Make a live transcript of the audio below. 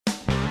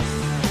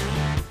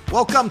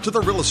Welcome to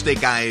the Real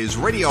Estate Guys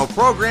radio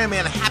program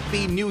and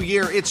Happy New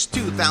Year. It's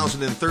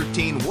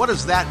 2013. What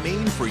does that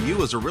mean for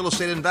you as a real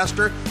estate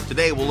investor?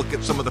 Today we'll look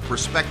at some of the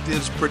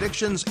perspectives,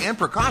 predictions, and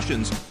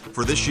precautions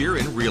for this year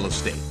in real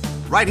estate.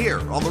 Right here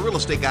on the Real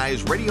Estate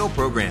Guys radio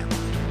program.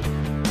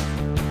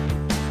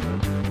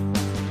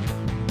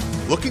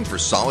 Looking for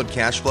solid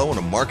cash flow in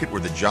a market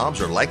where the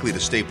jobs are likely to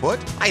stay put?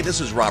 Hi,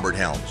 this is Robert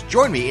Helms.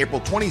 Join me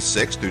April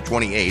 26th through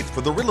 28th for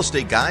the Real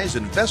Estate Guys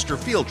Investor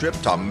Field Trip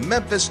to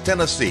Memphis,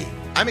 Tennessee.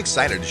 I'm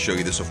excited to show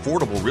you this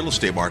affordable real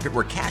estate market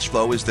where cash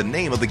flow is the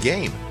name of the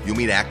game. You'll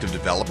meet active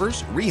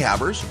developers,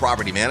 rehabbers,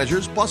 property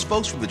managers, plus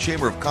folks from the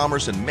Chamber of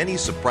Commerce and many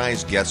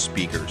surprise guest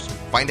speakers.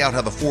 Find out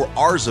how the 4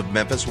 R's of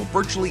Memphis will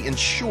virtually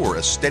ensure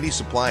a steady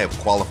supply of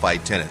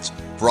qualified tenants.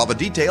 For all the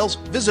details,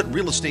 visit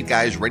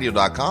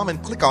realestateguysradio.com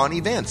and click on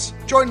events.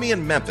 Join me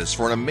in Memphis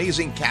for an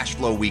amazing cash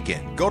flow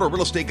weekend. Go to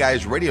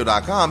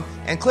realestateguysradio.com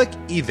and click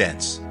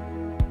events.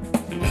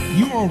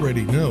 You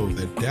already know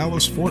that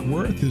Dallas-Fort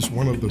Worth is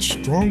one of the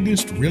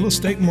strongest real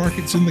estate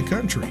markets in the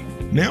country.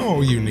 Now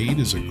all you need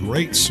is a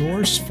great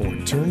source for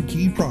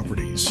turnkey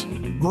properties.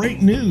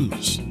 Great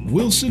news!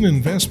 Wilson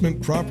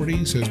Investment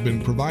Properties has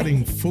been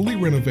providing fully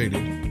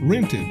renovated,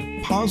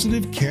 rented,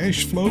 positive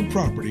cash flow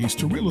properties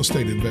to real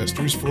estate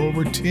investors for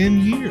over 10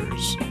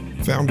 years.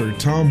 Founder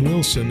Tom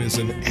Wilson is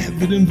an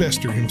avid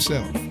investor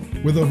himself.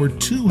 With over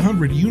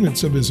 200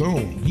 units of his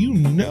own, you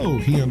know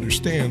he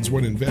understands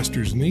what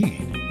investors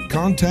need.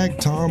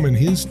 Contact Tom and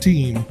his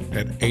team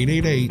at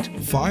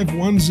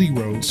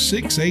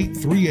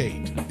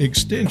 888-510-6838,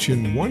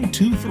 extension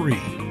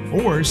 123,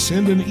 or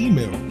send an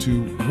email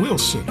to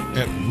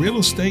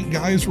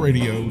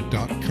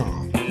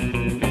wilson@realestateguysradio.com.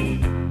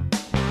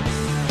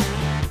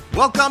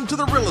 Welcome to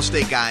the Real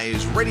Estate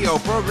Guys radio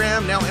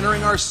program, now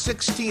entering our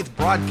 16th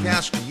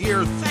broadcast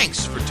year.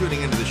 Thanks for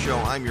tuning into the show.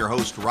 I'm your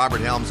host,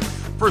 Robert Helms.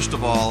 First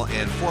of all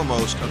and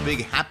foremost, a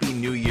big Happy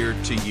New Year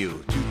to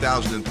you.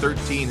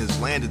 2013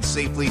 has landed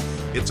safely.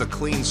 It's a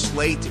clean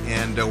slate,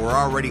 and we're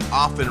already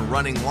off and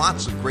running.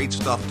 Lots of great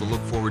stuff to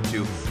look forward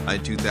to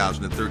in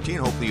 2013.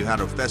 Hopefully you had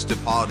a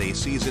festive holiday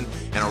season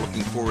and are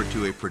looking forward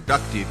to a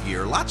productive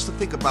year. Lots to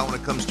think about when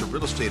it comes to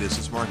real estate as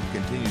this market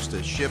continues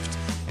to shift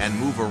and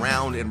move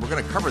around, and we're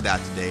going to cover that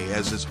today,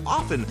 as is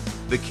often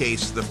the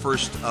case the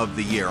first of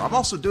the year. I'm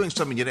also doing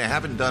something that I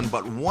haven't done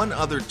but one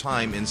other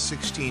time in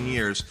 16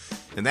 years,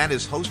 and that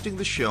is hosting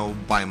the show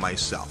by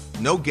myself.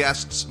 No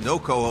guests, no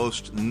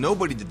co-host,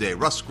 nobody today.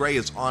 Russ Gray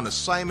is on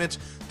assignment.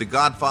 The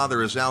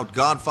Godfather is out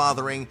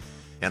godfathering,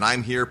 and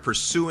I'm here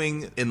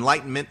pursuing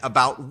enlightenment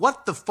about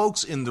what the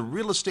folks in the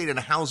real estate and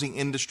housing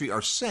industry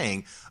are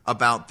saying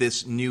about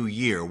this new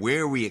year,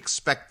 where we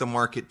expect the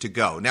market to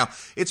go. Now,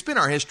 it's been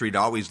our history to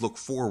always look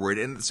forward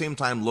and at the same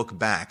time look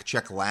back,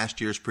 check last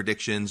year's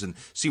predictions and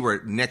see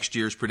where next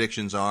year's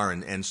predictions are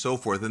and so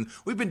forth. And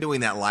we've been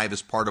doing that live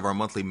as part of our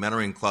monthly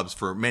mentoring clubs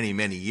for many,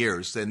 many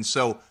years. And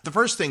so the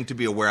first thing to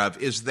be aware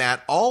of is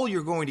that all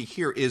you're going to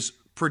hear is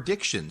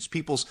predictions,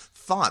 people's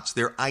thoughts,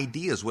 their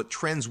ideas, what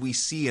trends we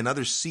see and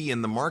others see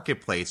in the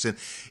marketplace. And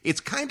it's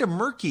kind of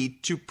murky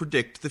to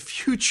predict the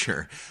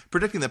future.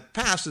 Predicting the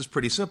past is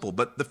pretty simple,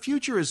 but the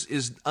future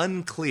is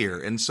unclear.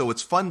 And so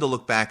it's fun to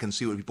look back and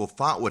see what people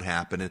thought would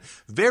happen. And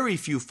very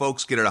few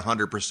folks get it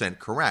 100%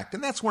 correct.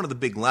 And that's one of the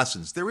big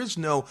lessons. There is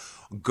no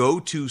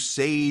go-to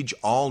sage,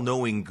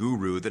 all-knowing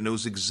guru that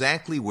knows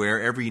exactly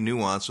where every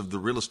nuance of the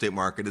real estate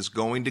market is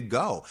going to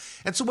go.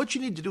 And so what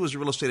you need to do as a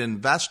real estate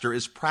investor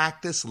is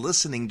practice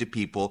listening to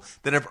people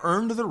that have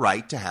earned the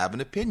right to have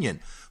an opinion.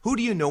 Who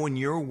do you know in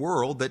your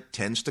world that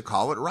tends to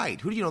call it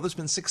right? Who do you know that's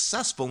been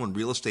successful in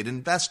real estate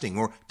investing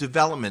or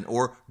development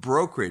or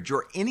brokerage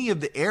or any of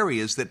the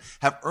areas that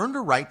have earned a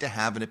right to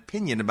have an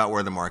opinion about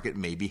where the market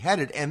may be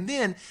headed? And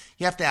then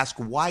you have to ask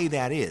why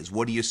that is.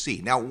 What do you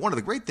see? Now, one of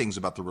the great things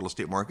about the real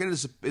estate market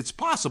is it's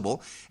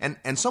possible, and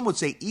some would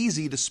say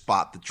easy, to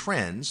spot the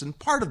trends. And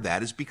part of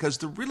that is because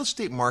the real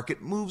estate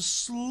market moves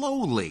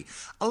slowly,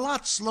 a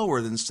lot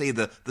slower than, say,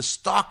 the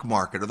stock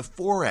market or the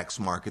Forex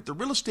market. The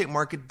real estate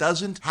market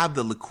doesn't have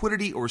the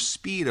liquidity or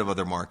speed of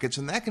other markets,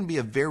 and that can be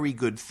a very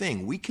good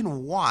thing. We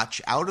can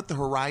watch out at the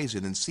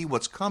horizon and see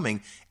what's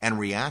coming and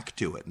react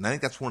to it. And I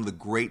think that's one of the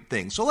great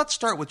things. So let's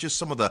start with just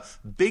some of the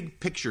big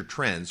picture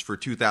trends for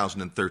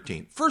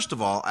 2013. First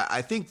of all,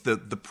 I think the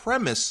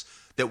premise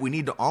that we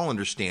need to all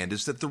understand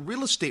is that the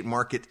real estate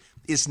market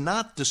is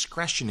not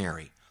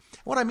discretionary.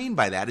 What I mean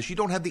by that is you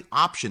don't have the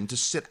option to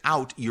sit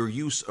out your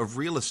use of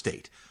real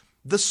estate.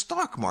 The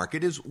stock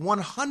market is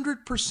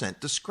 100%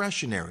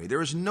 discretionary.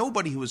 There is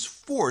nobody who is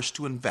forced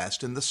to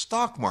invest in the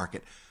stock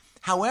market.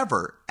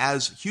 However,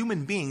 as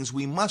human beings,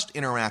 we must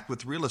interact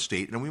with real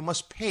estate and we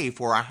must pay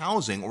for our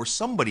housing, or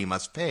somebody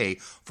must pay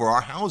for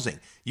our housing.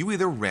 You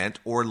either rent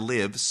or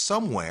live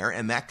somewhere,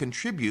 and that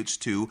contributes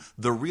to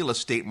the real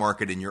estate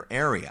market in your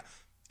area.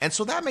 And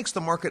so that makes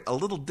the market a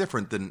little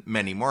different than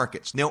many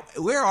markets. Now,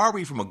 where are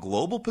we from a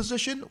global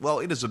position? Well,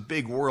 it is a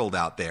big world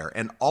out there,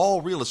 and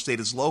all real estate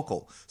is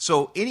local.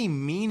 So any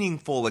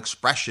meaningful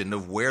expression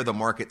of where the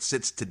market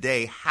sits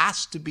today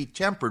has to be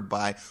tempered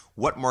by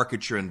what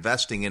market you're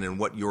investing in and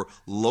what your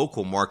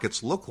local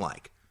markets look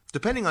like.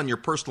 Depending on your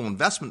personal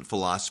investment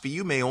philosophy,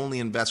 you may only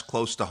invest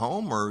close to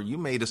home, or you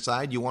may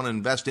decide you want to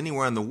invest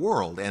anywhere in the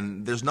world,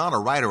 and there's not a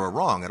right or a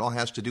wrong. It all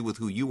has to do with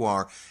who you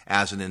are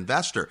as an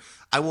investor.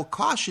 I will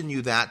caution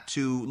you that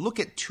to look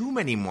at too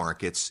many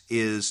markets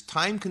is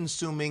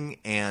time-consuming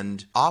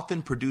and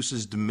often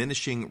produces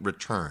diminishing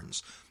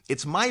returns.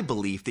 It's my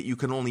belief that you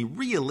can only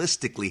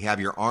realistically have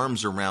your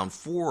arms around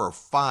 4 or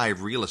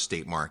 5 real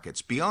estate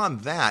markets.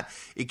 Beyond that,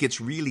 it gets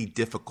really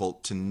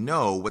difficult to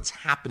know what's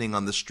happening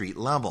on the street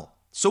level.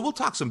 So we'll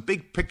talk some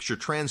big picture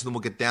trends, and then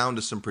we'll get down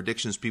to some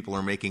predictions people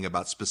are making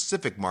about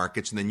specific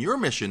markets. And then your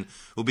mission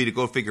will be to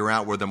go figure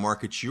out where the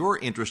markets you're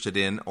interested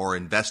in or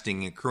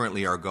investing in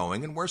currently are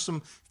going and where some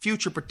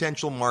future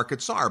potential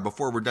markets are.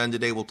 Before we're done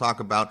today, we'll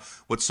talk about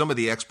what some of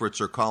the experts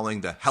are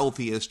calling the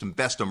healthiest and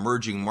best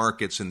emerging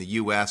markets in the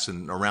U.S.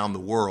 and around the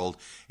world.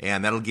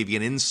 And that'll give you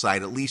an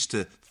insight, at least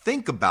to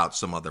think about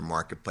some other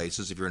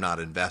marketplaces if you're not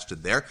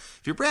invested there.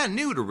 If you're brand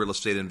new to real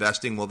estate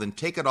investing, well, then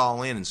take it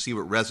all in and see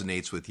what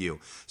resonates with you.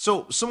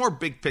 So some more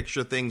big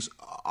picture things.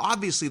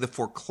 Obviously, the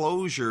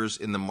foreclosures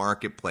in the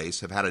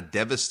marketplace have had a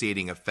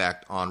devastating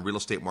effect on real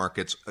estate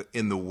markets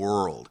in the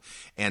world.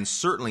 And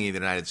certainly in the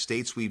United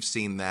States, we've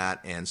seen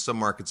that, and some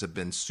markets have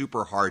been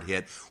super hard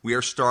hit. We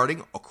are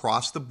starting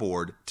across the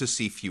board to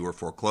see fewer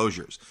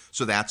foreclosures.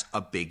 So that's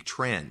a big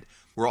trend.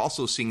 We're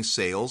also seeing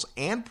sales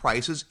and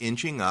prices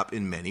inching up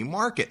in many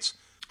markets.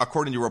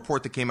 According to a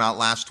report that came out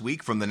last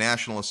week from the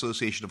National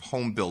Association of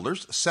Home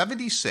Builders,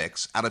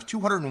 76 out of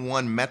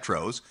 201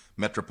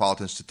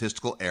 metropolitan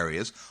statistical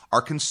areas,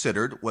 are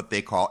considered what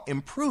they call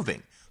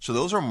improving. So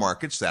those are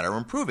markets that are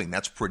improving.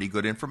 That's pretty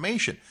good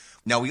information.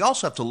 Now, we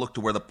also have to look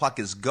to where the puck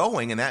is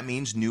going, and that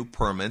means new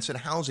permits and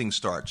housing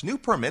starts. New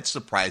permits,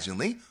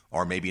 surprisingly,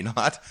 or maybe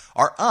not,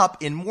 are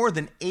up in more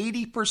than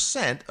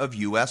 80% of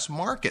U.S.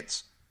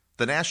 markets.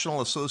 The National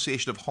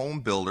Association of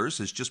Home Builders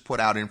has just put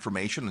out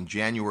information on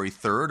January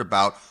 3rd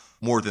about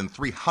more than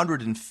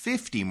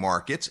 350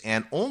 markets,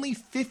 and only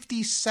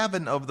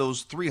 57 of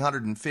those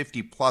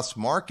 350 plus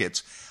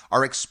markets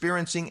are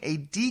experiencing a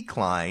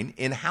decline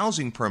in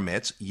housing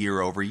permits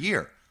year over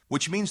year,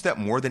 which means that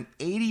more than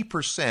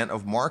 80%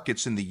 of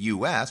markets in the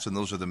U.S., and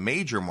those are the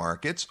major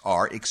markets,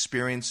 are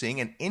experiencing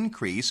an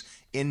increase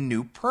in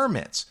new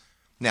permits.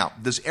 Now,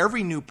 does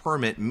every new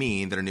permit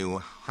mean that a new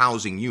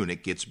housing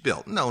unit gets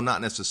built? No,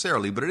 not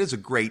necessarily, but it is a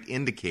great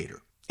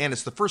indicator. And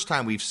it's the first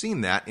time we've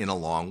seen that in a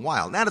long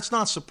while. Now, it's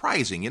not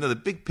surprising. The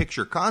big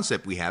picture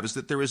concept we have is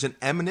that there is an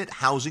imminent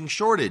housing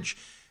shortage.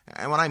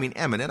 And when I mean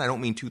imminent, I don't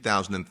mean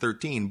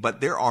 2013,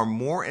 but there are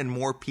more and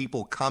more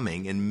people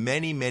coming in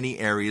many, many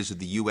areas of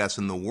the U.S.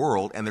 and the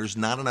world, and there's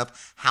not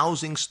enough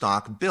housing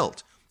stock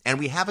built. And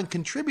we haven't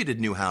contributed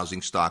new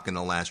housing stock in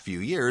the last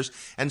few years,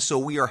 and so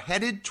we are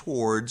headed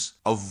towards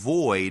a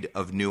void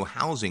of new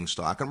housing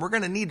stock, and we're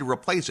going to need to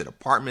replace it,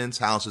 apartments,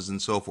 houses,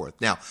 and so forth.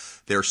 Now,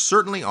 there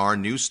certainly are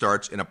new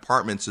starts in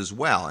apartments as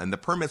well, and the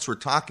permits we're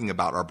talking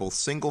about are both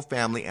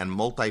single-family and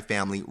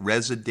multifamily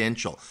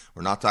residential.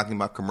 We're not talking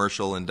about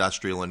commercial,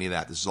 industrial, any of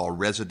that. This is all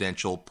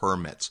residential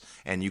permits,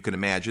 and you can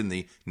imagine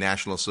the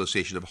National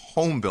Association of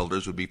Home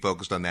Builders would be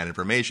focused on that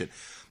information.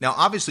 Now,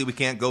 obviously, we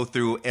can't go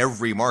through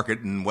every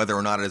market and whether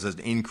or not it is an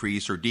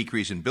increase or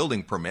decrease in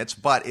building permits,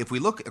 but if we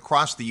look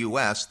across the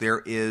U.S.,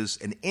 there is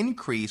an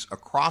increase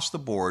across the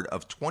board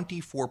of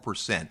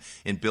 24%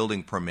 in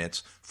building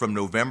permits from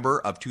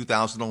November of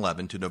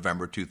 2011 to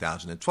November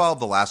 2012,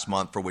 the last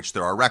month for which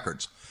there are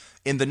records.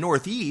 In the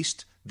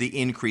Northeast,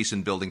 the increase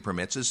in building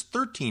permits is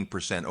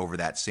 13% over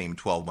that same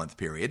 12-month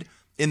period.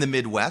 In the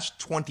Midwest,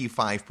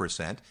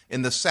 25%.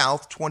 In the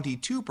South,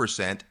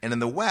 22%. And in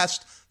the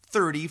West,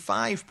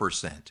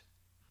 35%.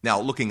 Now,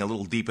 looking a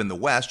little deep in the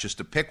West, just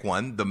to pick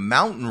one, the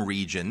Mountain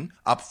region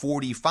up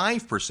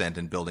 45%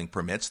 in building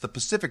permits, the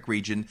Pacific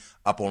region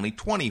up only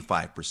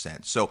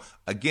 25%. So,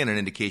 again, an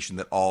indication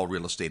that all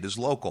real estate is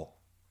local.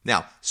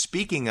 Now,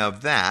 speaking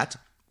of that,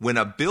 when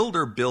a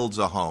builder builds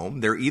a home,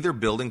 they're either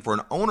building for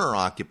an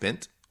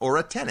owner-occupant or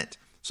a tenant.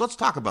 So let's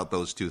talk about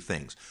those two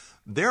things.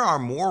 There are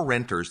more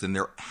renters than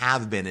there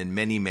have been in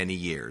many, many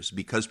years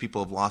because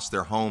people have lost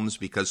their homes,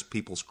 because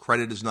people's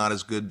credit is not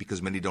as good,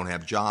 because many don't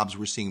have jobs.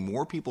 We're seeing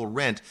more people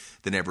rent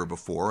than ever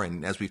before.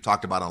 And as we've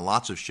talked about on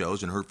lots of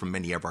shows and heard from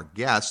many of our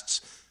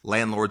guests,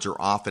 landlords are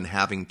often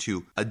having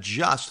to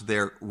adjust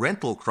their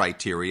rental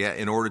criteria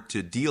in order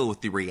to deal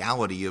with the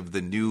reality of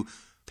the new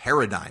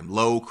paradigm,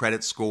 low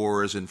credit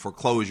scores and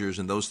foreclosures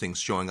and those things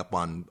showing up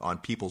on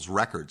people's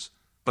records.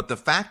 But the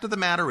fact of the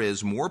matter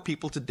is more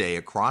people today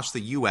across the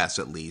U.S.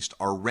 at least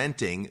are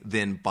renting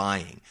than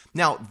buying.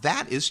 Now,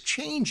 that is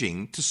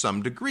changing to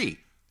some degree.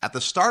 At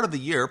the start of the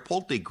year,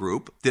 Pulte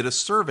Group did a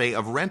survey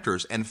of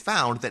renters and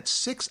found that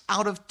 6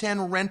 out of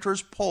 10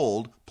 renters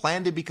polled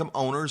plan to become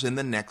owners in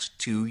the next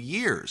 2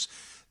 years.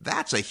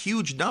 That's a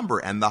huge number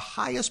and the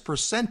highest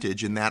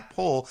percentage in that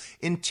poll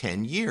in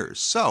 10 years.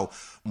 So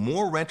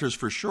more renters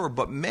for sure,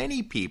 but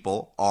many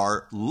people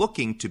are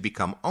looking to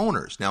become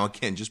owners. Now,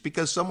 again, just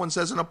because someone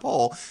says in a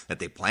poll that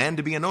they plan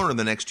to be an owner in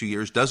the next 2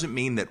 years doesn't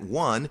mean that,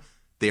 one,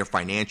 they are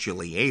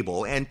financially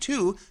able, and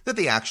two, that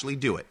they actually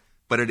do it.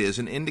 But it is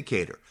an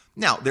indicator.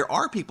 Now, there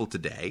are people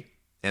today,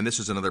 and this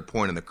is another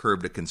point on the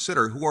curve to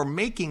consider, who are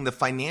making the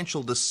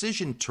financial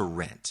decision to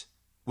rent.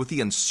 With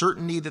the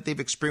uncertainty that they've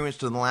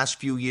experienced in the last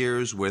few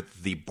years,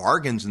 with the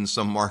bargains in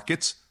some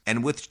markets,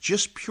 and with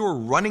just pure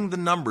running the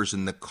numbers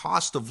and the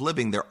cost of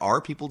living, there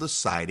are people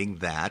deciding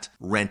that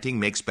renting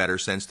makes better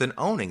sense than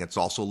owning. It's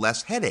also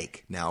less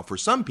headache. Now, for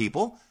some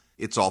people,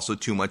 it's also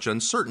too much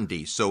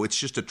uncertainty. So it's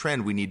just a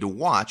trend we need to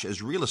watch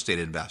as real estate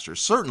investors.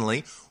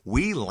 Certainly,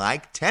 we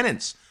like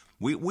tenants.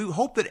 We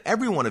hope that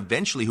everyone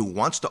eventually who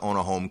wants to own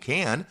a home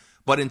can,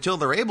 but until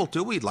they're able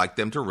to, we'd like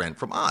them to rent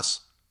from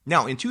us.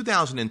 Now, in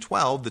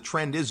 2012, the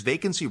trend is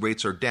vacancy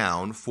rates are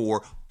down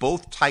for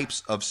both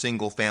types of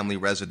single-family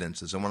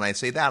residences. And when I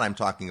say that, I'm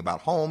talking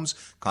about homes,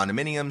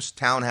 condominiums,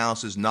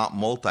 townhouses, not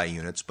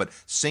multi-units, but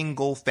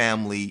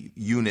single-family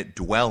unit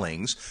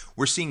dwellings.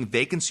 We're seeing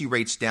vacancy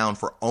rates down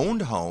for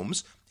owned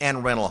homes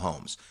and rental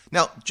homes.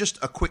 Now,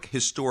 just a quick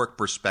historic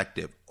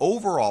perspective.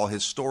 Overall,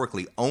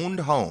 historically,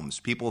 owned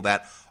homes, people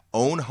that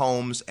own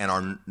homes and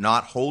are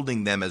not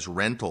holding them as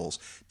rentals,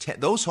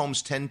 those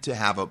homes tend to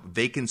have a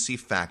vacancy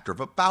factor of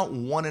about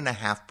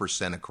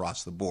 1.5%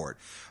 across the board.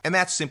 And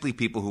that's simply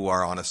people who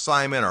are on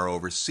assignment, are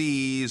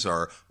overseas,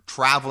 are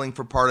traveling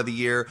for part of the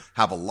year,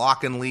 have a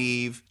lock and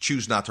leave,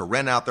 choose not to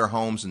rent out their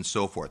homes, and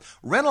so forth.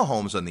 Rental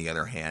homes, on the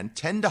other hand,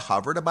 tend to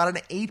hover at about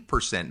an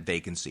 8%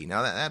 vacancy.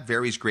 Now, that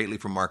varies greatly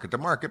from market to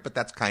market, but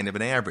that's kind of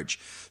an average.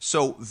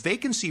 So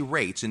vacancy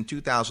rates in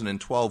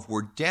 2012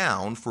 were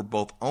down for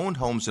both owned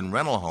homes and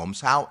rental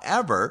homes.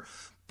 However,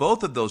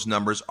 both of those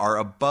numbers are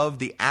above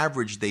the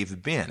average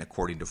they've been,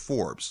 according to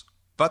Forbes.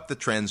 But the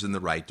trend's in the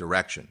right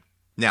direction.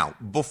 Now,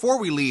 before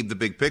we leave the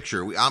big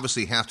picture, we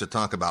obviously have to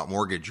talk about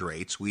mortgage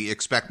rates. We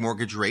expect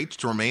mortgage rates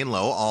to remain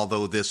low,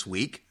 although this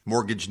week,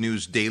 Mortgage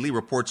News Daily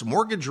reports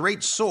mortgage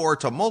rates soar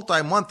to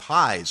multi-month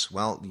highs.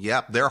 Well,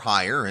 yep, they're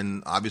higher,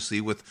 and obviously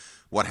with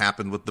what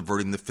happened with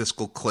diverting the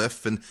fiscal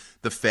cliff and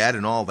the Fed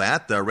and all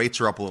that, the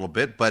rates are up a little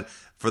bit. But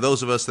for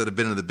those of us that have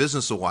been in the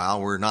business a while,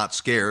 we're not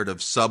scared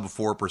of sub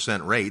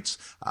 4% rates.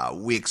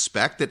 We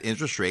expect that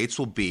interest rates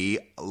will be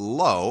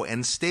low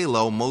and stay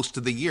low most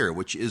of the year,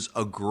 which is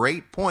a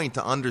great point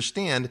to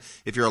understand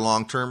if you're a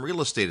long-term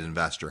real estate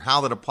investor. How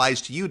that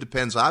applies to you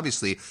depends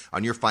obviously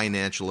on your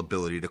financial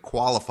ability to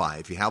qualify.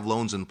 If you have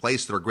loans in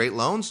place that are great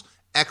loans,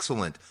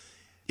 excellent.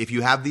 If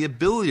you have the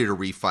ability to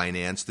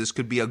refinance, this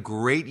could be a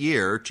great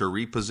year to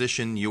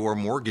reposition your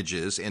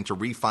mortgages and to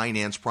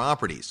refinance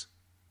properties.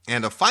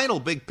 And a final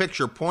big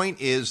picture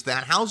point is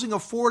that housing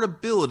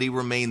affordability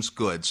remains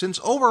good. Since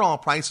overall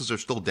prices are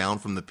still down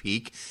from the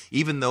peak,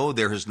 even though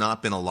there has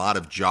not been a lot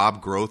of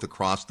job growth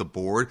across the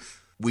board,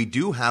 we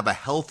do have a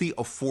healthy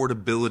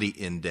affordability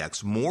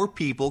index. More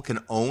people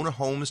can own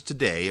homes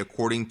today,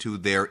 according to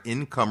their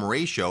income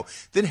ratio,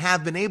 than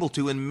have been able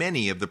to in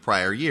many of the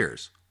prior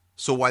years.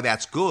 So why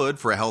that's good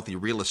for a healthy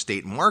real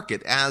estate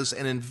market, as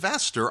an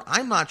investor,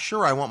 I'm not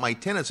sure I want my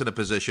tenants in a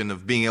position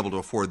of being able to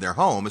afford their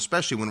home,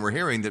 especially when we're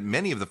hearing that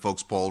many of the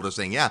folks polled are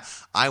saying, yeah,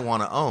 I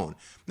want to own.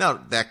 Now,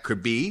 that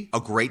could be a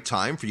great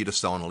time for you to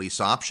sell on a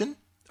lease option.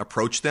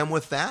 Approach them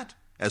with that.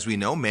 As we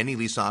know, many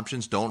lease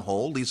options don't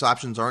hold. Lease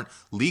options aren't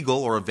legal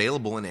or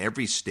available in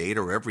every state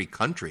or every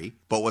country.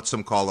 But what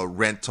some call a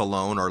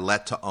rent-to-loan or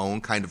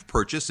let-to-own kind of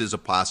purchase is a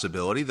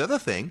possibility. The other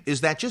thing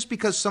is that just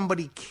because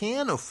somebody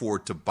can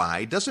afford to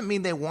buy doesn't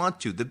mean they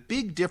want to. The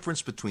big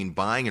difference between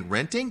buying and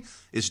renting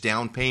is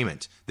down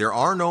payment. There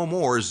are no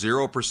more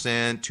 0%,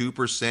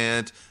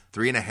 2%,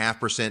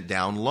 3.5%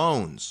 down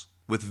loans.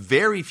 With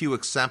very few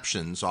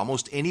exceptions,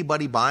 almost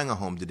anybody buying a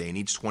home today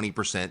needs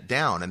 20%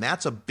 down. And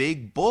that's a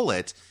big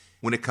bullet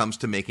when it comes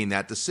to making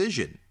that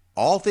decision.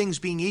 All things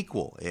being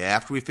equal,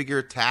 after we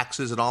figure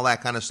taxes and all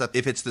that kind of stuff,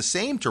 if it's the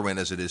same to rent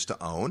as it is to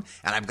own,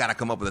 and I've got to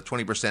come up with a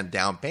 20%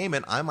 down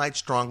payment, I might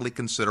strongly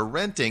consider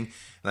renting,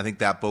 and I think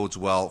that bodes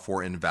well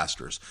for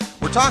investors.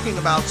 We're talking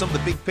about some of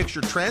the big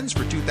picture trends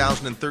for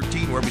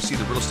 2013, where we see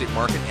the real estate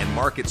market and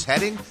markets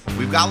heading.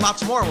 We've got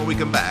lots more when we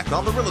come back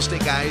on the Real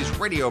Estate Guys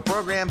radio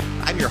program.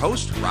 I'm your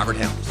host, Robert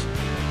Helms.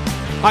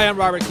 Hi, I'm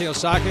Robert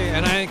Kiyosaki,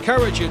 and I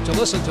encourage you to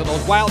listen to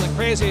those wild and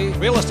crazy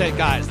real estate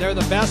guys. They're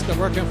the best. They're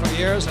working for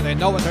years, and they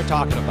know what they're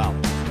talking about.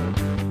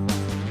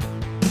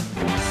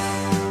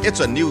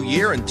 It's a new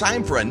year and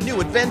time for a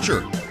new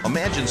adventure.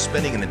 Imagine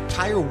spending an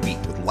entire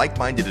week with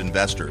like-minded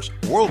investors,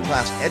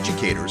 world-class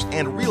educators,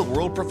 and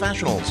real-world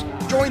professionals.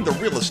 Join the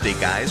Real Estate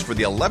Guys for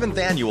the 11th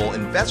Annual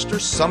Investor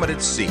Summit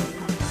at Sea.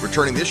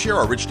 Returning this year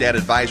are Rich Dad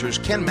advisors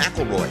Ken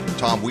McElroy,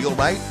 Tom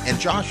Wheelwright, and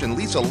Josh and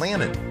Lisa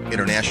Lannon.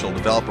 International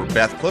developer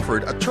Beth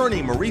Clifford,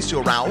 attorney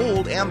Mauricio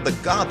Raoul, and the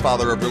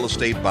godfather of real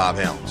estate, Bob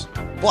Helms.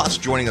 Plus,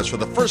 joining us for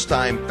the first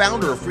time,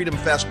 founder of Freedom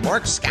Fest,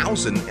 Mark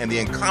Skousen, and the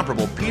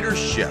incomparable Peter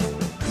Schiff.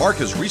 Mark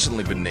has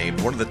recently been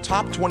named one of the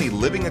top 20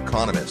 living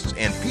economists,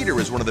 and Peter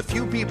is one of the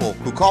few people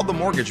who called the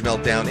mortgage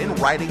meltdown in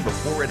writing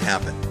before it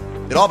happened.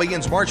 It all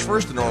begins March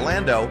 1st in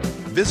Orlando.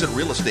 Visit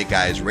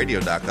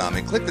realestateguysradio.com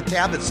and click the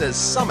tab that says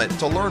Summit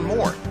to learn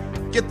more.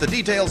 Get the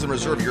details and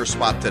reserve your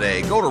spot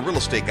today. Go to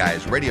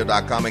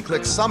realestateguysradio.com and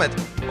click Summit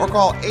or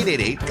call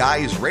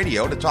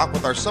 888-GUYS-RADIO to talk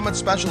with our Summit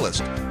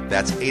specialist.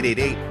 That's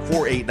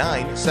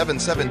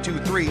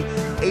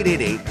 888-489-7723,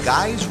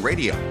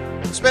 888-GUYS-RADIO.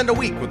 Spend a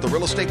week with the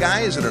Real Estate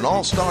Guys and an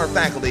all-star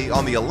faculty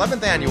on the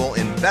 11th Annual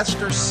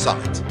Investor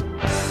Summit.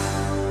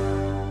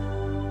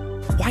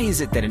 Why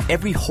is it that in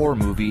every horror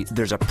movie,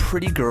 there's a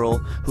pretty girl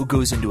who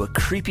goes into a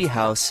creepy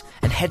house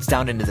and heads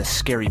down into the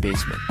scary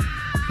basement?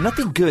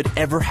 Nothing good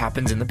ever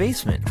happens in the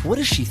basement. What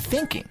is she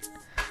thinking?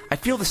 I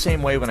feel the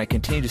same way when I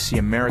continue to see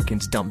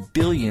Americans dump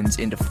billions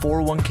into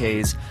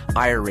 401ks,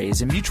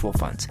 IRAs, and mutual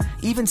funds,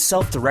 even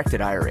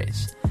self-directed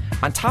IRAs.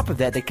 On top of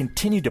that, they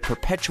continue to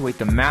perpetuate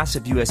the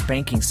massive U.S.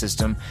 banking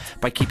system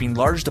by keeping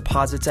large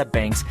deposits at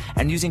banks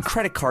and using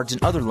credit cards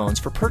and other loans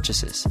for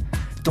purchases.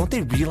 Don't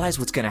they realize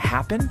what's going to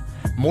happen?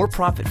 More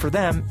profit for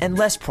them and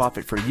less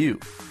profit for you.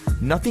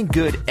 Nothing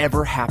good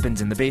ever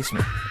happens in the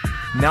basement.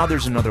 Now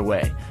there's another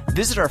way.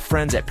 Visit our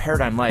friends at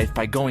Paradigm Life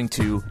by going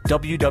to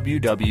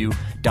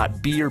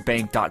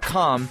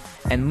www.beyourbank.com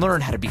and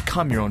learn how to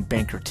become your own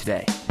banker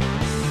today.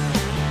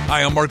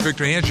 Hi, I'm Mark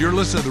Victor Hans. You're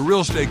listening to The Real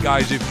Estate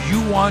Guys. If you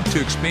want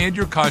to expand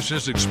your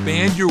consciousness,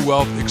 expand your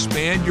wealth,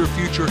 expand your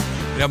future,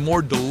 and have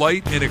more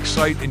delight and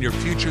excite in your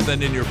future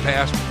than in your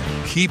past,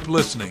 keep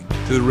listening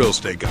to The Real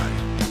Estate Guys.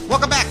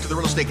 Welcome back to the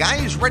Real Estate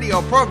Guys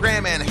radio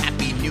program, and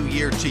Happy New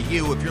Year to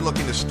you. If you're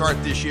looking to start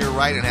this year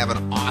right and have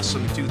an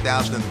awesome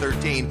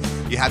 2013,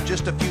 you have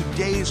just a few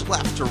days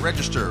left to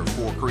register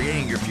for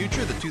Creating Your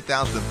Future, the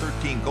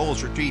 2013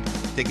 Goals Retreat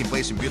taking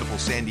place in beautiful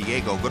San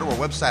Diego. Go to our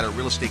website at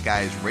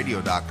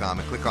realestateguysradio.com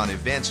and click on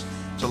events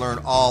to learn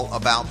all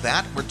about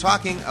that. We're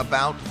talking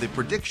about the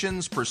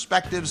predictions,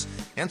 perspectives,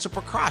 and some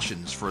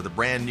precautions for the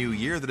brand new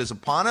year that is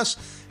upon us.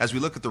 As we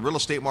look at the real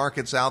estate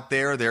markets out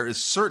there, there is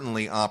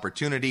certainly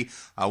opportunity.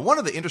 One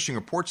of the interesting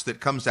reports that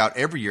comes out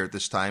every year at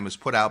this time is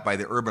put out by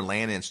the Urban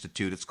Land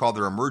Institute. It's called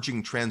their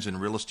Emerging Trends in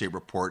Real Estate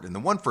Report, and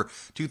the one for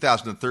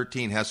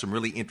 2013 has some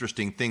really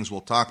interesting things we'll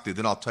talk through.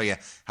 Then I'll tell you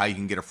how you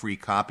can get a free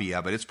copy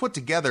of it. It's put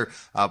together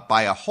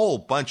by a whole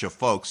bunch of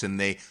folks, and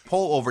they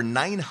poll over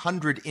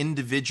 900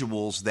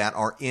 individuals that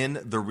are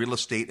in the real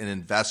estate and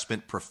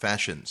investment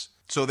professions.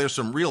 So there's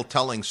some real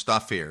telling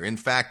stuff here. In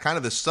fact, kind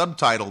of the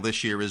subtitle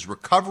this year is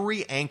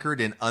Recovery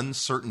Anchored in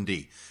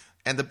Uncertainty.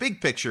 And the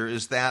big picture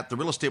is that the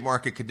real estate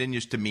market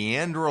continues to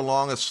meander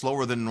along a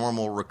slower than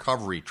normal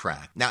recovery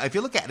track. Now, if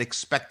you look at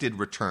expected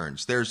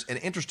returns, there's an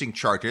interesting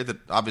chart here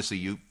that obviously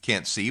you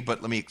can't see,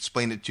 but let me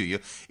explain it to you.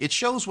 It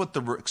shows what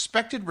the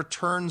expected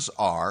returns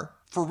are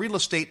for real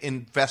estate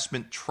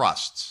investment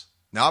trusts.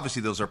 Now,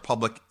 obviously, those are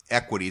public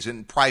equities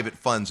and private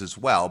funds as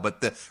well,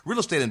 but the real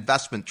estate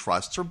investment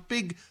trusts are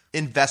big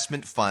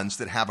investment funds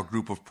that have a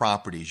group of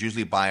properties,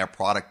 usually by a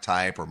product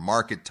type or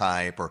market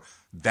type or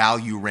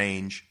value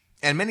range.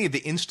 And many of the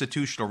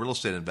institutional real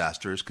estate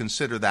investors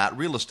consider that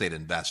real estate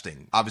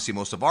investing. Obviously,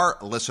 most of our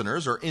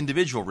listeners are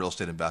individual real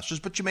estate investors,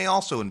 but you may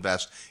also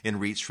invest in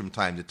REITs from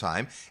time to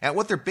time. And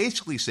what they're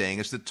basically saying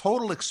is the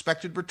total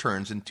expected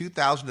returns in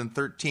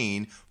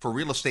 2013 for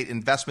real estate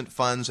investment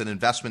funds and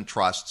investment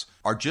trusts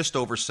are just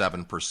over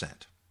 7%.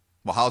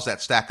 Well, how's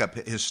that stack up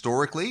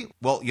historically?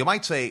 Well, you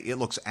might say it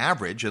looks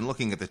average, and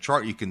looking at the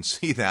chart, you can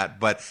see that,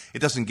 but it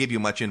doesn't give you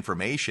much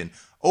information.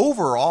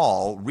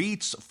 Overall,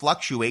 REITs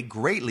fluctuate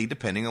greatly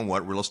depending on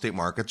what real estate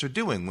markets are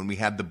doing. When we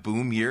had the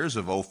boom years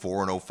of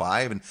 04 and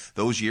 05 and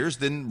those years,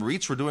 then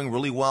REITs were doing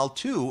really well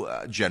too,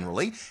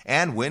 generally.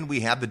 And when we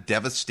had the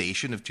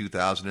devastation of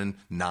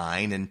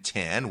 2009 and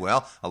 10,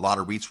 well, a lot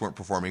of REITs weren't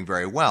performing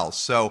very well.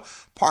 So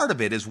part of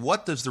it is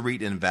what does the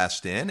REIT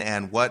invest in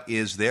and what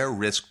is their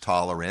risk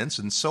tolerance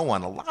and so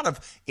on. A lot of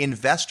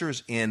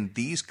investors in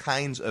these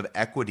kinds of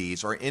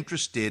equities are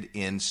interested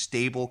in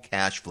stable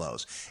cash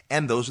flows.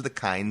 And those are the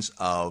kinds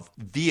of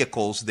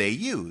vehicles they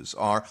use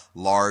are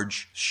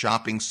large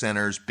shopping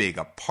centers, big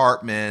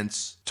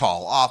apartments,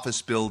 tall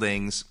office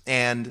buildings,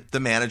 and the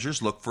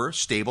managers look for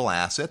stable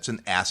assets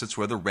and assets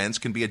where the rents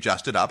can be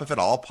adjusted up if at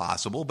all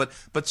possible, but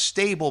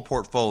stable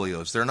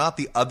portfolios. They're not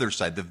the other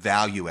side, the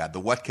value add, the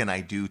what can I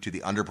do to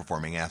the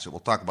underperforming asset. We'll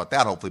talk about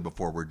that hopefully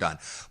before we're done.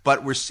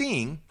 But we're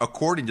seeing,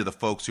 according to the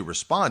folks who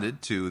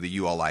responded to the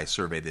ULI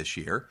survey this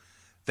year,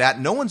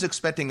 that no one's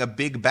expecting a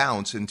big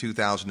bounce in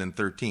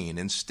 2013.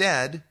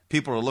 Instead,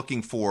 people are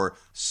looking for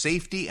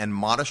safety and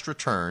modest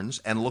returns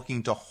and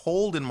looking to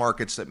hold in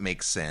markets that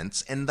make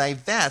sense and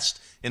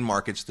divest in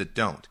markets that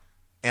don't.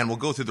 And we'll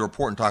go through the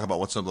report and talk about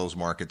what some of those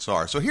markets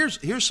are. So here's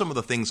some of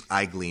the things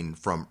I gleaned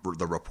from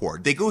the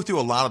report. They go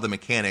through a lot of the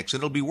mechanics, and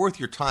it'll be worth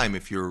your time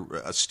if you're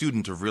a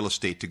student of real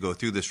estate to go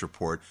through this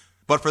report.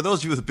 But for those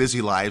of you with busy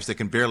lives that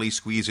can barely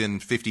squeeze in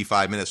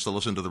 55 minutes to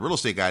listen to the Real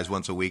Estate Guys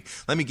once a week,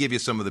 let me give you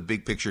some of the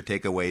big picture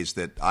takeaways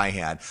that I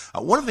had.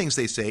 One of the things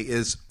they say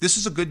is this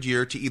is a good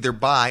year to either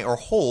buy or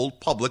hold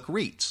public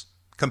REITs.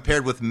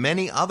 Compared with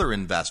many other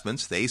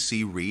investments, they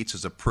see REITs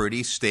as a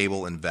pretty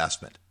stable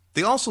investment.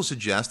 They also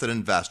suggest that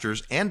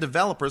investors and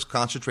developers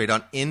concentrate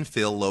on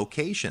infill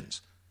locations.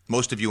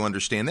 Most of you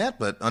understand that,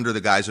 but under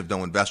the guise of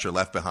no investor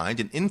left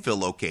behind, an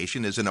infill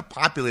location is in a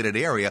populated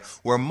area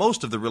where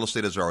most of the real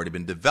estate has already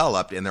been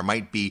developed, and there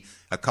might be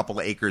a couple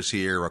of acres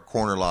here, a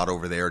corner lot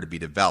over there to be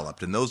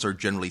developed. And those are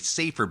generally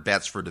safer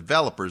bets for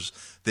developers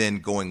than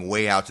going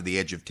way out to the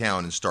edge of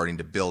town and starting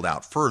to build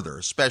out further,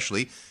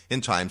 especially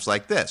in times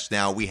like this.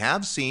 Now, we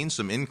have seen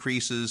some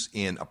increases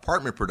in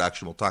apartment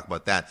production. We'll talk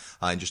about that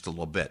in just a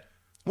little bit.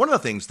 One of the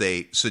things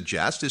they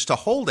suggest is to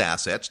hold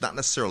assets, not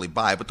necessarily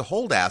buy, but to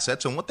hold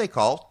assets in what they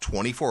call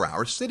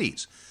 24-hour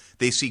cities.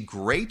 They see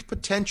great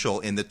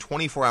potential in the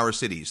 24-hour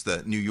cities,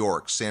 the New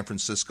Yorks, San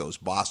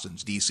Franciscos,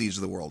 Bostons, DCs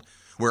of the world,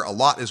 where a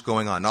lot is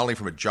going on, not only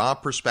from a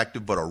job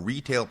perspective, but a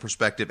retail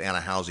perspective and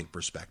a housing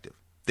perspective.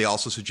 They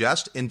also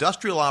suggest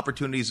industrial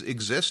opportunities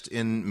exist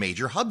in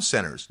major hub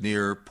centers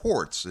near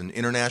ports and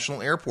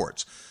international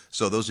airports.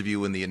 So those of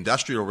you in the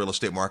industrial real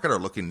estate market are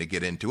looking to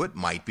get into it,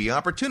 might be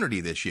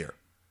opportunity this year.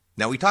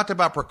 Now, we talked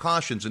about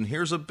precautions, and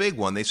here's a big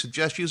one. They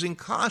suggest using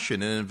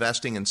caution in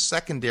investing in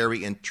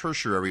secondary and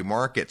tertiary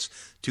markets.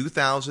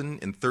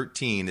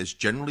 2013 is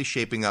generally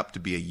shaping up to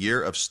be a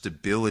year of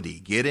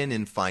stability. Get in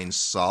and find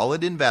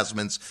solid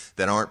investments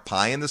that aren't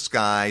pie in the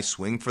sky,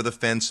 swing for the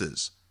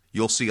fences.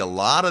 You'll see a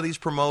lot of these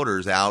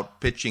promoters out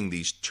pitching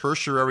these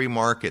tertiary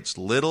markets,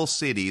 little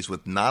cities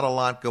with not a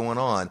lot going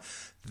on.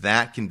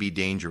 That can be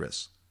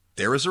dangerous.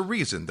 There is a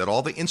reason that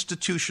all the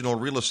institutional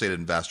real estate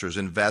investors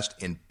invest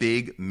in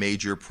big,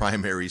 major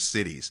primary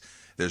cities.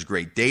 There's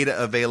great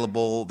data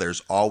available.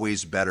 There's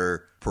always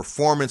better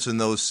performance in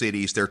those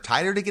cities. They're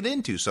tighter to get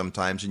into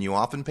sometimes, and you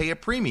often pay a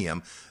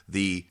premium.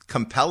 The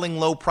compelling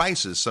low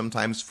prices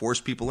sometimes force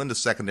people into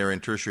secondary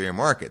and tertiary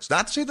markets.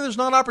 Not to say that there's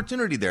not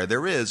opportunity there.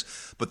 There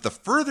is. But the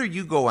further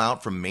you go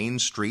out from Main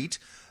Street,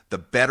 the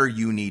better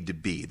you need to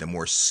be. The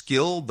more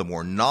skilled, the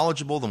more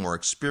knowledgeable, the more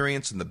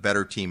experienced, and the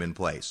better team in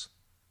place.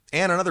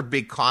 And another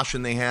big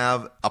caution they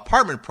have,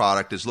 apartment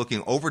product is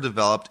looking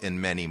overdeveloped in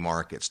many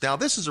markets. Now,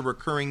 this is a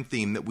recurring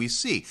theme that we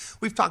see.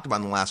 We've talked about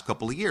in the last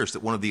couple of years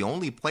that one of the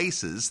only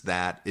places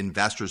that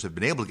investors have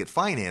been able to get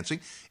financing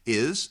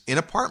is in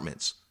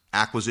apartments.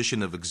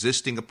 Acquisition of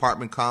existing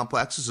apartment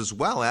complexes as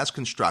well as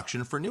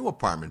construction for new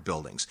apartment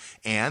buildings.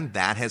 And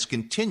that has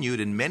continued,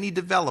 and many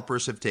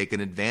developers have taken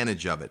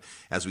advantage of it.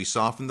 As we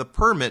saw from the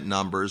permit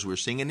numbers, we're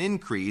seeing an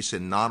increase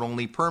in not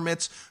only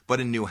permits, but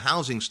in new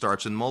housing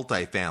starts in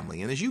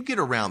multifamily. And as you get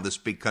around this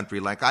big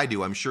country like I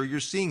do, I'm sure you're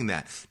seeing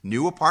that.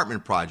 New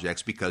apartment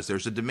projects because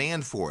there's a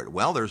demand for it.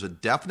 Well, there's a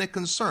definite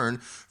concern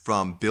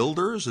from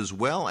builders as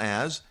well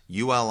as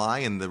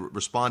ULI and the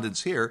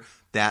respondents here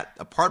that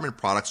apartment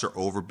products are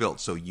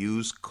overbuilt, so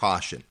use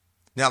caution.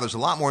 Now, there's a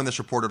lot more in this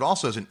report. It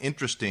also has an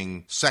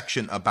interesting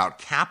section about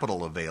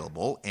capital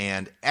available,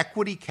 and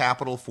equity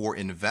capital for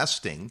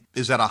investing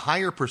is at a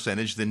higher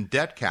percentage than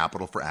debt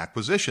capital for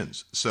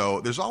acquisitions.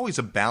 So there's always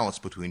a balance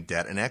between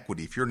debt and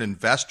equity. If you're an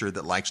investor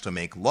that likes to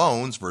make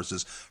loans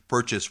versus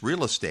purchase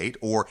real estate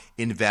or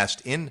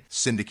invest in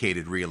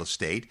syndicated real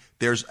estate,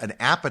 there's an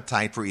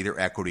appetite for either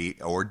equity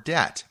or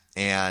debt.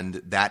 And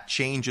that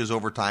changes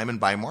over time and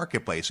by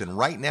marketplace. And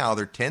right now,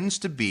 there tends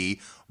to be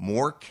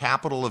more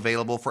capital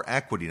available for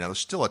equity. Now, there's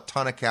still a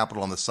ton of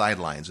capital on the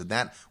sidelines, and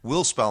that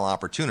will spell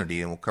opportunity,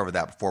 and we'll cover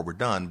that before we're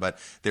done. But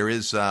there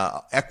is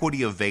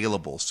equity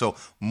available. So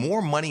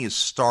more money is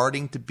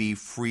starting to be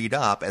freed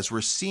up as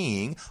we're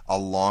seeing a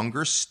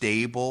longer,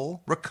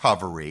 stable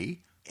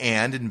recovery.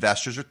 And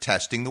investors are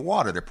testing the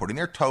water. They're putting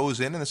their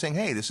toes in and they're saying,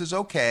 hey, this is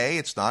okay.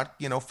 It's not,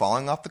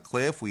 falling off the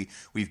cliff.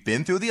 We've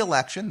been through the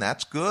election.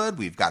 That's good.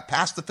 We've got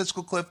past the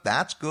fiscal cliff.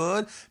 That's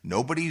good.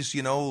 Nobody's,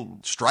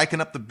 striking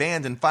up the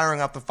band and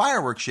firing off the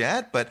fireworks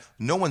yet, but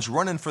no one's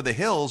running for the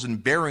hills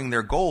and burying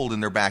their gold in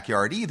their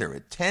backyard either.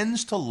 It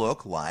tends to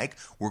look like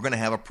we're going to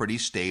have a pretty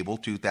stable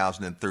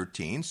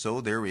 2013.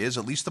 So there is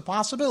at least the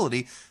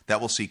possibility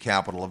that we'll see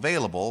capital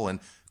available. And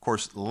of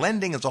course,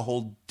 lending is a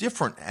whole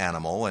different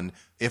animal, and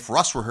if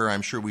Russ were here,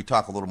 I'm sure we'd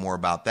talk a little more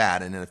about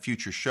that, and in a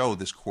future show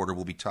this quarter,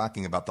 we'll be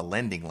talking about the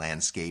lending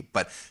landscape,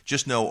 but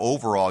just know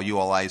overall,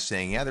 ULI is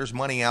saying, yeah, there's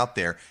money out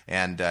there,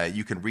 and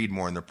you can read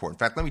more in the report. In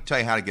fact, let me tell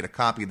you how to get a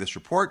copy of this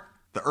report.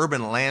 The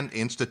Urban Land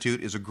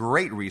Institute is a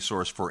great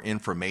resource for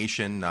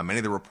information. Many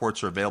of the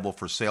reports are available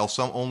for sale,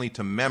 some only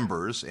to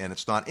members, and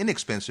it's not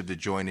inexpensive to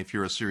join if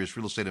you're a serious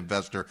real estate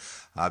investor.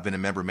 I've been a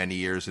member many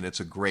years, and it's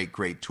a great,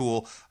 great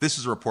tool. This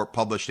is a report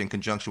published in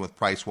conjunction with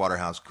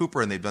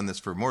PricewaterhouseCoopers, and they've done this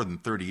for more than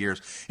 30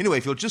 years. Anyway,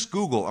 if you'll just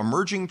Google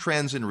Emerging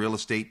Trends in Real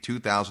Estate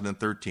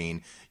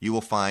 2013, you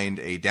will find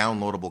a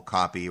downloadable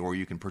copy, or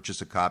you can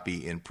purchase a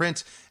copy in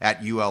print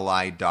at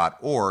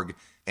uli.org,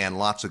 and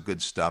lots of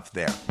good stuff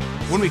there.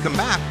 When we come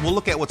back, we'll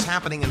look at what's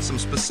happening in some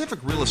specific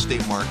real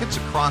estate markets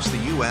across the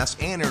U.S.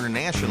 and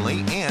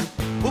internationally, and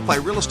we'll play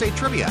real estate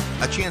trivia,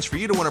 a chance for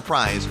you to win a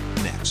prize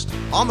next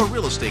on the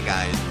Real Estate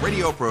Guys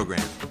radio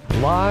program.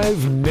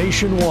 Live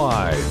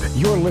nationwide,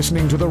 you're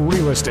listening to the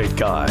Real Estate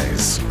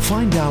Guys.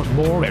 Find out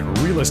more at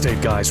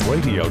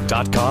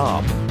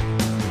realestateguysradio.com.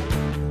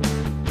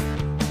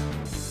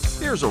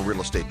 Here's a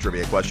real estate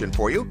trivia question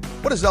for you.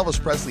 What does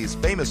Elvis Presley's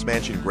famous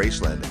mansion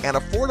Graceland and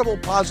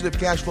affordable positive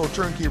cash flow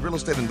turnkey real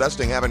estate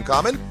investing have in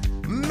common?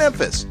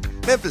 Memphis.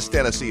 Memphis,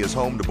 Tennessee is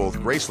home to both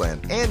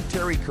Graceland and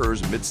Terry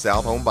Kerr's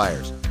Mid-South home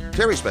buyers.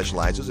 Terry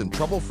specializes in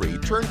trouble-free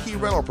turnkey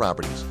rental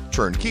properties.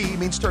 Turnkey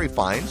means Terry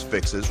finds,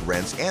 fixes,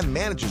 rents, and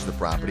manages the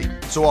property,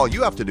 so all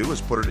you have to do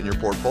is put it in your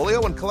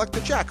portfolio and collect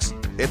the checks.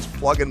 It's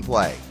plug and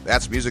play.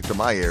 That's music to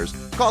my ears.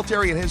 Call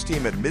Terry and his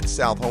team at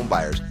Mid-South Home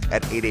Buyers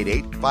at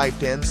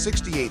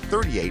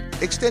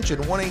 888-510-6838, extension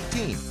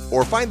 118,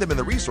 or find them in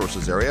the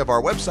resources area of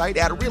our website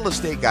at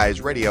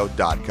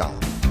realestateguysradio.com.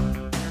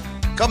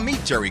 Come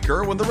meet Terry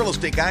Kerr when the Real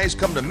Estate Guys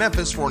come to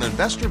Memphis for an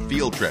investor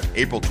field trip,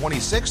 April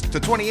 26th to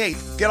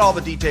 28th. Get all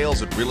the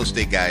details at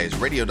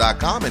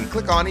realestateguysradio.com and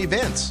click on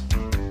events.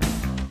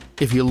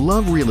 If you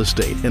love real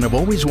estate and have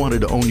always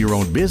wanted to own your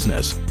own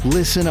business,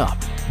 listen up.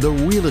 The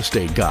Real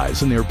Estate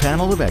Guys and their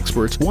panel of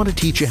experts want to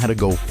teach you how to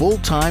go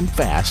full-time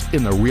fast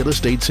in the real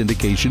estate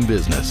syndication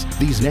business.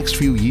 These next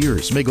few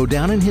years may go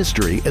down in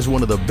history as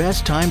one of the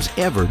best times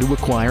ever to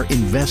acquire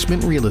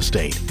investment real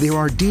estate. There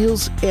are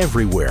deals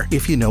everywhere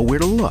if you know where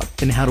to look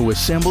and how to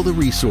assemble the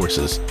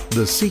resources.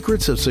 The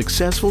Secrets of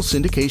Successful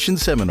Syndication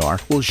seminar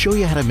will show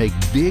you how to make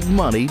big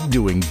money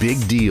doing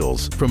big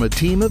deals from a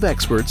team of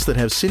experts that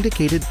have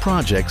syndicated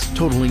projects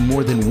totaling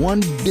more than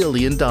 $1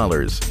 billion.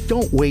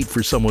 Don't wait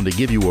for someone to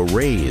give you a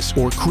raise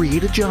or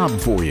create a job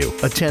for you.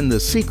 Attend the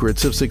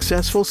Secrets of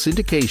Successful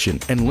Syndication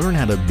and learn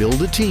how to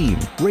build a team,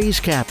 raise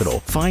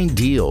capital, find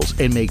deals,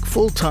 and make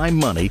full-time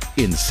money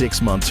in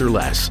 6 months or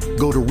less.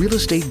 Go to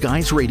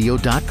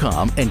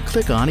realestateguysradio.com and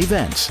click on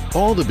events.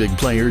 All the big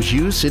players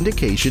use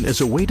syndication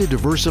as a way to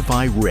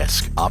diversify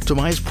risk,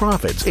 optimize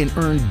profits, and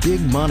earn big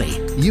money.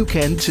 You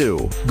can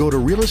too. Go to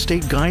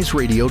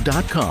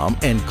realestateguysradio.com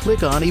and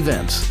click on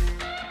events.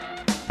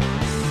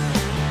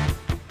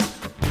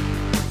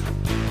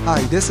 Hi,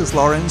 this is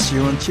Lawrence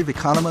Yun, Chief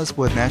Economist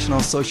with National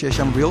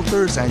Association of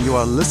Realtors, and you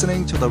are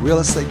listening to the Real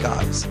Estate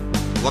Guys.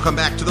 Welcome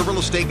back to the Real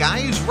Estate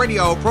Guys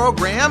radio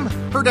program.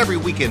 Heard every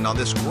weekend on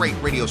this great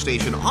radio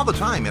station all the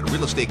time at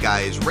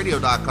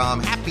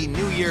realestateguysradio.com. Happy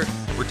New Year.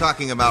 We're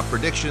talking about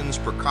predictions,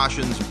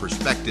 precautions, and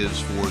perspectives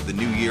for the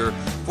new year.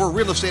 For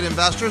real estate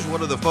investors, what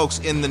do the folks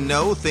in the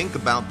know think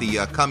about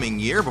the coming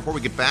year? Before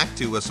we get back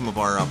to some of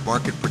our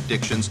market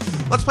predictions,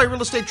 let's play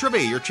Real Estate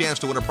Trivia. Your chance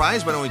to win a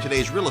prize by knowing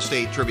today's real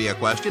estate trivia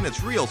question.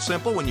 It's real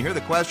simple. When you hear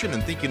the question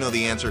and think you know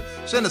the answer,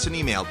 send us an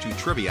email to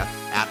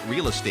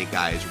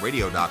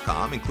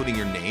trivia@realestateguysradio.com, including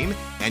your name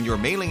and your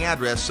mailing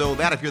address, so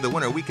that if you're the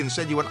winner, we can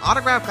send you an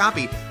autographed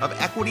copy of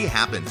Equity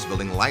Happens,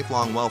 Building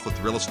Lifelong Wealth with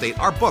Real Estate,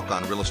 our book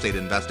on real estate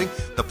investing.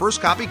 The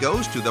first copy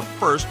goes to the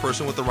first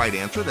person with the right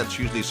answer. That's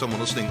usually someone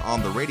listening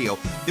on the radio.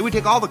 Then we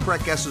take all the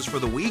correct guesses for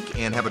the week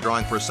and have a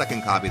drawing for a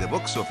second copy of the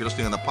book. So if you're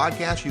listening on the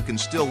podcast, you can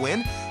still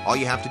win. All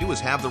you have to do is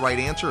have the right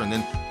answer and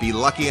then be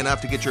lucky enough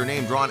to get your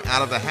name drawn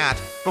out of the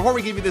hat. Before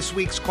we give you this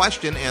week's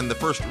question and the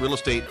first real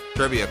estate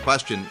trivia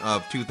question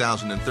of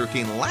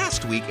 2013,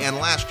 last week and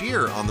last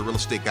year on the Real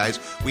Estate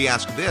Guys, we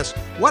asked this: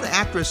 what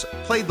actress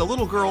played the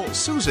little girl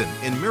Susan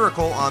in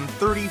Miracle on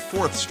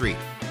 34th Street?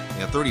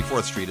 Yeah,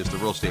 34th Street is the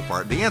real estate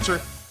part. The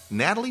answer,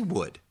 Natalie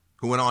Wood,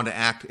 who went on to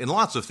act in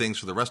lots of things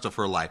for the rest of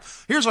her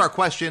life. Here's our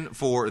question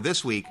for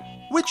this week.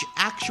 Which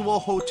actual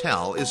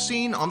hotel is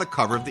seen on the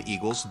cover of the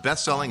Eagles'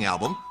 best-selling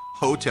album,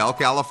 Hotel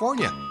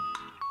California?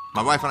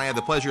 My wife and I had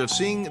the pleasure of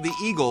seeing the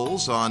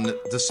Eagles on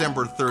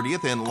December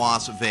 30th in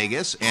Las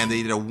Vegas, and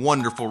they did a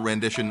wonderful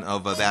rendition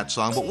of that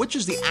song. But which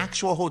is the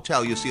actual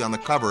hotel you see on the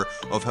cover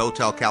of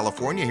Hotel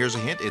California? Here's a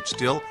hint. It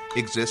still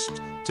exists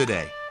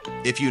today.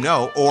 If you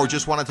know or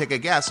just want to take a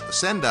guess,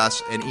 send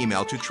us an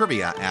email to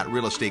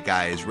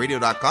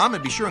trivia@realestateguysradio.com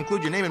and be sure to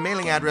include your name and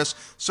mailing address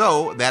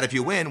so that if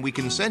you win, we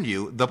can send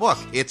you the book.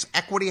 It's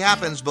Equity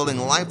Happens, Building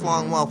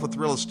Lifelong Wealth with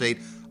Real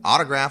Estate,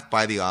 autographed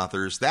by the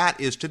authors. That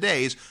is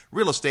today's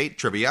real estate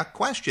trivia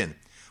question.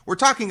 We're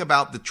talking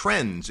about the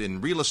trends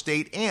in real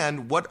estate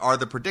and what are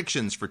the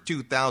predictions for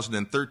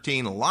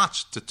 2013.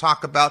 Lots to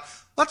talk about.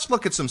 Let's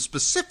look at some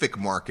specific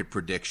market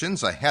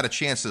predictions. I had a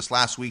chance this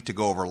last week to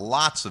go over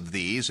lots of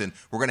these, and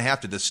we're going to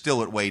have to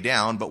distill it way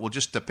down, but we'll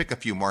just pick a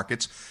few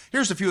markets.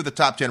 Here's a few of the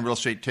top 10 real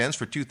estate trends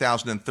for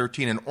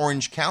 2013 in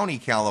Orange County,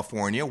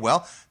 California.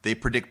 Well, they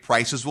predict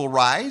prices will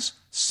rise,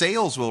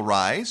 sales will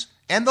rise,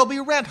 and there'll be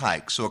rent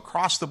hikes. So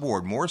across the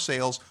board, more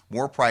sales,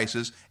 more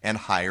prices, and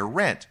higher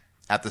rent.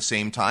 At the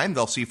same time,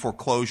 they'll see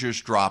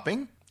foreclosures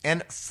dropping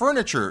and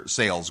furniture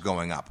sales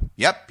going up.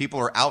 Yep, people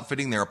are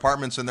outfitting their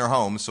apartments and their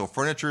homes, so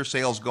furniture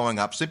sales going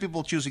up. Some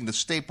people choosing to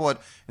stay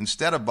put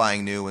instead of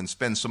buying new and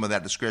spend some of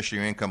that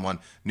discretionary income on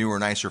newer,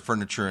 nicer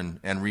furniture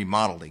and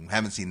remodeling.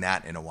 Haven't seen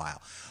that in a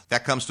while.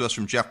 That comes to us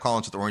from Jeff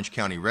Collins at the Orange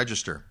County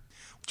Register.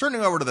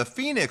 Turning over to the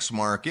Phoenix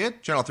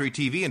market, Channel 3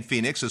 TV in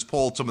Phoenix has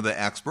polled some of the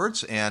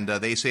experts, and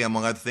they say,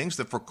 among other things,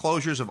 that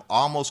foreclosures have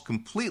almost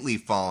completely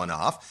fallen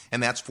off,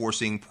 and that's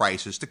forcing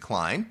prices to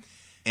climb,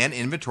 and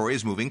inventory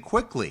is moving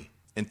quickly.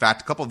 In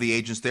fact, a couple of the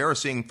agents there are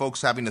seeing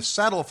folks having to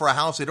settle for a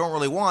house they don't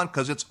really want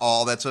because it's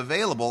all that's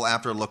available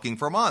after looking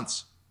for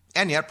months.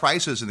 And yet,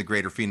 prices in the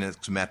greater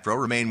Phoenix metro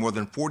remain more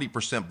than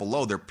 40%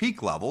 below their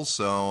peak levels,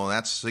 so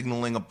that's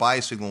signaling a buy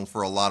signal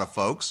for a lot of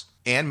folks.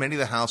 And many of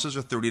the houses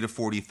are $30,000 to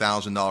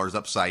 $40,000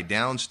 upside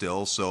down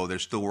still, so they're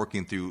still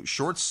working through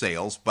short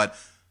sales, but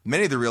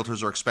many of the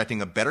realtors are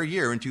expecting a better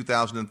year in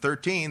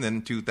 2013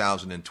 than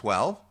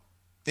 2012.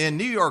 In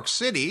New York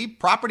City,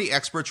 property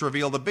experts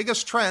reveal the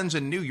biggest trends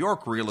in New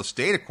York real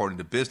estate, according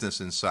to Business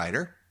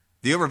Insider.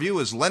 The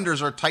overview is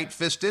lenders are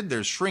tight-fisted,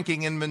 there's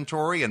shrinking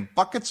inventory, and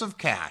buckets of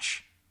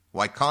cash.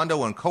 Why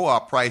condo and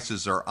co-op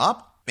prices are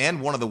up, and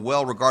one of the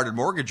well-regarded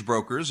mortgage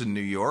brokers in New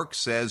York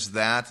says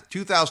that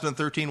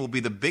 2013 will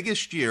be the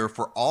biggest year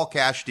for all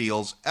cash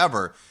deals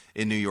ever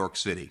in New York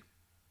City.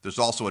 There's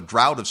also a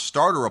drought of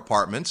starter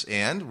apartments,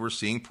 and we're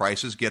seeing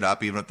prices get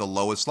up even at the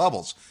lowest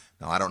levels.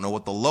 Now, I don't know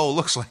what the low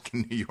looks like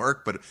in New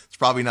York, but it's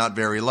probably not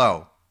very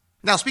low.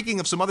 Now,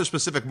 speaking of some other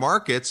specific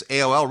markets,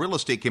 AOL Real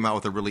Estate came out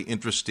with a really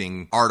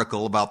interesting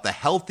article about the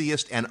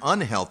healthiest and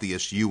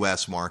unhealthiest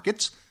U.S.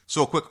 markets.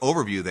 So a quick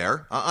overview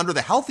there. Under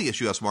the healthiest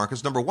U.S.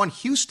 markets, number 1,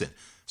 Houston,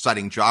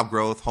 citing job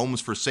growth,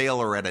 homes for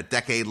sale are at a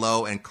decade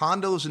low, and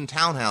condos and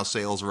townhouse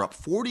sales are up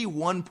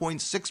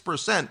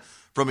 41.6%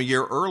 from a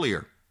year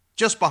earlier.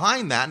 Just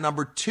behind that,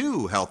 number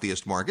 2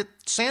 healthiest market,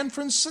 San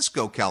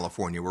Francisco,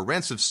 California, where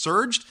rents have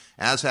surged,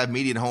 as have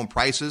median home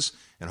prices,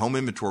 and home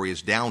inventory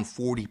is down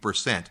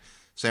 40%.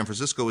 San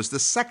Francisco is the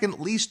second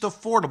least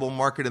affordable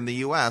market in the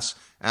U.S.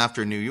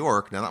 after New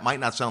York. Now, that might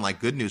not sound like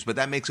good news, but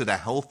that makes it a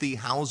healthy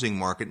housing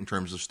market in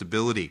terms of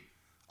stability.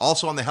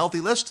 Also on the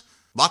healthy list,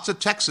 lots of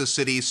Texas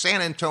cities,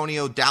 San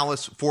Antonio,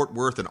 Dallas, Fort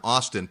Worth, and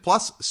Austin,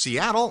 plus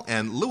Seattle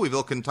and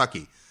Louisville,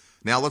 Kentucky.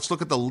 Now, let's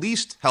look at the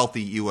least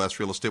healthy U.S.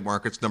 real estate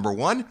markets. Number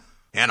 1,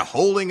 and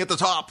holding at the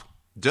top,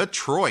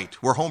 Detroit,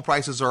 where home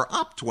prices are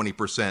up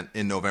 20%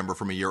 in November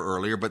from a year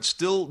earlier, but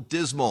still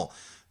dismal.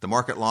 The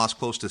market lost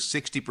close to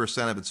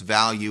 60% of its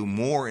value,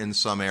 more in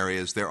some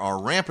areas. There are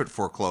rampant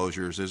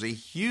foreclosures. There's a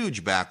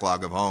huge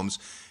backlog of homes,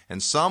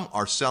 and some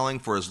are selling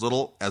for as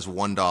little as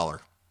 $1.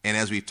 And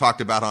as we've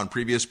talked about on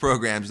previous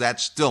programs, that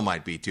still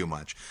might be too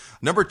much.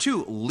 Number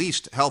 2,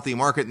 least healthy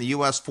market in the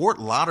U.S., Fort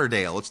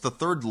Lauderdale. It's the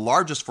 3rd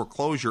largest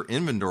foreclosure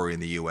inventory in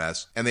the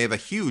U.S., and they have a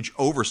huge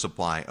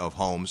oversupply of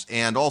homes.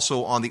 And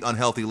also on the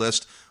unhealthy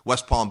list,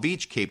 West Palm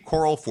Beach, Cape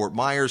Coral, Fort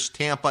Myers,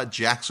 Tampa,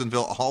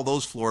 Jacksonville, all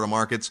those Florida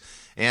markets,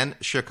 and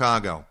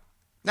Chicago.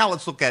 Now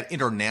let's look at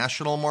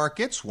international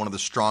markets. One of the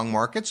strong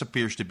markets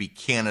appears to be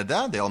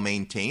Canada. They'll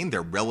maintain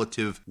their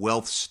relative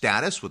wealth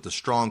status with the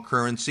strong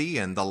currency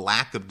and the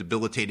lack of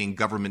debilitating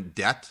government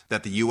debt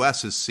that the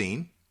U.S. has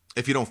seen.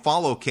 If you don't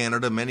follow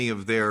Canada, many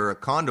of their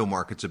condo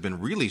markets have been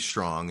really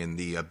strong in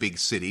the big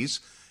cities,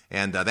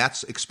 and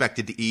that's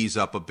expected to ease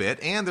up a bit.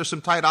 And there's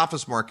some tight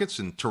office markets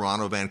in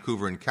Toronto,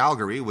 Vancouver, and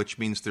Calgary, which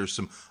means there's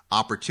some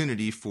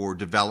opportunity for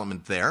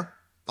development there.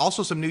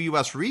 Also, some new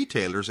U.S.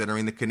 retailers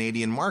entering the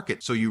Canadian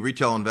market, so you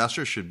retail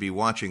investors should be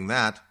watching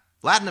that.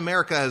 Latin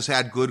America has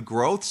had good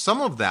growth.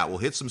 Some of that will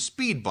hit some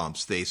speed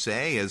bumps, they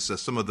say, as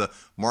some of the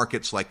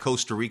markets like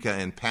Costa Rica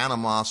and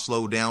Panama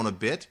slow down a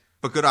bit.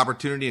 But good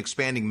opportunity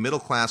expanding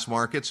middle-class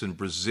markets in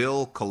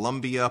Brazil,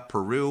 Colombia,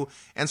 Peru,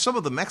 and some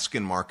of the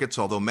Mexican markets,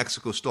 although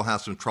Mexico still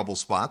has some trouble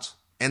spots.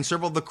 And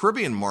several of the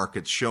Caribbean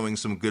markets showing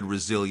some good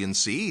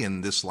resiliency in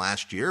this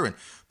last year and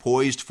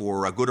poised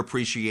for a good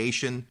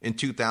appreciation in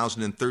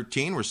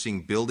 2013. We're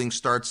seeing building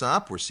starts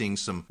up. We're seeing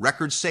some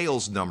record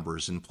sales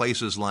numbers in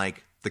places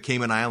like the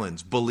Cayman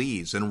Islands,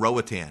 Belize, and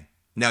Roatan.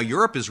 Now,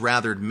 Europe is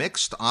rather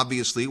mixed.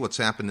 Obviously, what's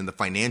happened in the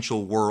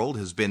financial world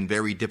has been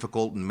very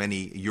difficult in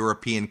many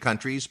European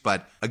countries.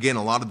 But again,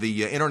 a lot of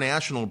the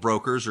international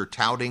brokers are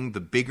touting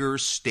the bigger,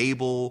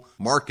 stable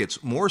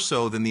markets more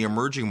so than the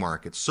emerging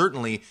markets,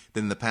 certainly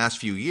than the past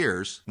few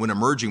years when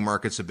emerging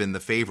markets have been the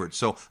favorite.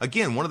 So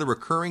again, one of the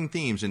recurring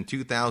themes in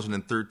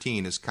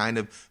 2013 is kind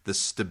of the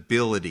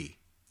stability.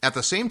 At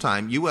the same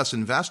time, U.S.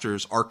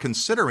 investors are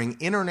considering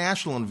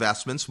international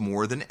investments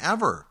more than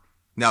ever.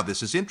 Now,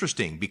 this is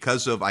interesting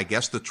because of, I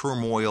guess, the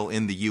turmoil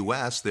in the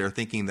U.S. They're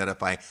thinking that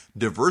if I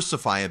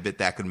diversify a bit,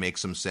 that could make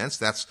some sense.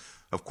 That's,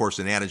 of course,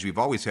 an adage we've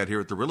always had here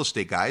at the Real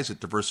Estate Guys,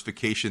 that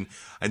diversification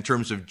in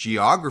terms of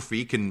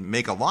geography can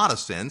make a lot of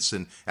sense.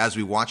 And as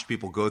we watch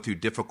people go through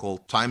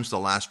difficult times the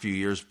last few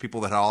years,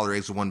 people that had all their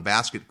eggs in one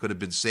basket could have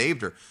been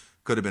saved or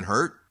could have been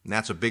hurt. And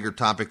that's a bigger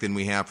topic than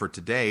we have for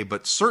today.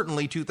 But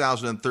certainly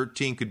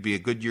 2013 could be a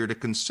good year to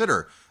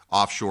consider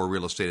offshore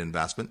real estate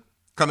investment.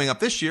 Coming up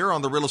this year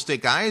on the Real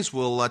Estate Guys,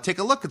 we'll take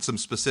a look at some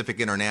specific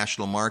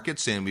international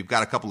markets, and we've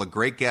got a couple of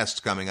great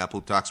guests coming up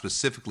who'll talk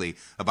specifically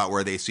about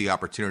where they see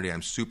opportunity.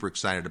 I'm super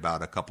excited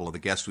about a couple of the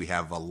guests we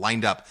have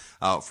lined up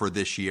for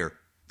this year.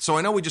 So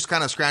I know we just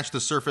kind of scratched the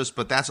surface,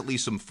 but that's at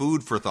least some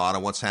food for thought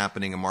on what's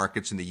happening in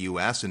markets in the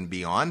U.S. and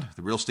beyond.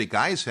 The Real Estate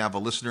Guys have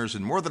listeners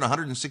in more than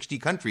 160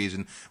 countries,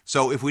 and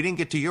so if we didn't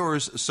get to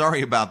yours,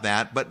 sorry about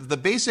that. But the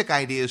basic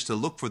idea is to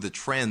look for the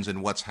trends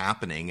and what's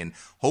happening, and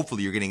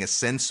hopefully you're getting a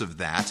sense of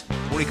that.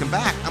 When we come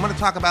back, I'm going to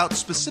talk about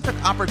specific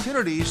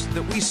opportunities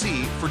that we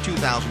see for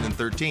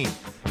 2013.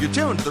 You're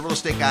tuned to the Real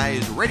Estate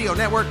Guys Radio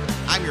Network.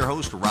 I'm your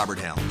host, Robert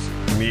Helms.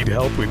 Need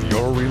help with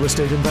your real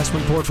estate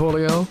investment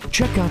portfolio?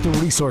 Check out the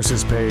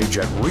resources page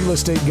at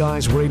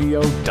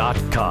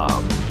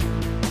realestateguysradio.com.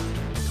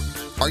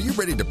 Are you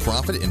ready to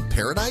profit in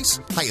paradise?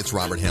 Hi, it's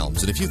Robert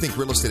Helms, and if you think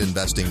real estate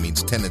investing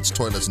means tenants,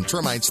 toilets, and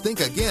termites, think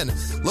again.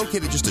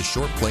 Located just a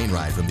short plane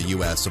ride from the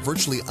U.S., a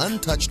virtually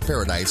untouched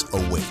paradise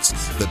awaits,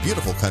 the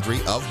beautiful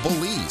country of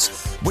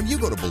Belize. When you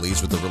go to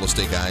Belize with the Real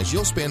Estate Guys,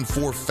 you'll spend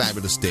 4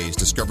 fabulous days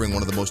discovering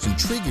one of the most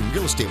intriguing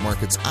real estate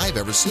markets I've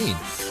ever seen.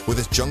 With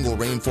its jungle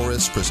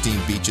rainforests, pristine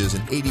beaches,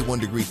 and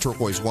 81-degree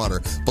turquoise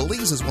water,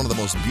 Belize is one of the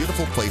most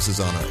beautiful places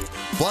on earth.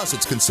 Plus,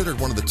 it's considered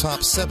one of the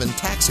top 7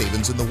 tax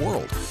havens in the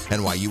world.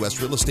 And while U.S.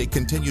 real estate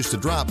continues to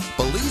drop,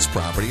 Belize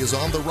property is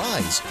on the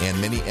rise, and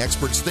many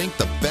experts think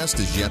the best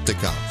is yet to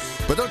come.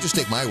 But don't just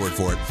take my word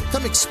for it.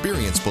 Come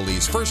experience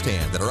Belize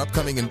firsthand at our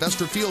upcoming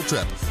investor field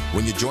trip.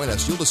 When you join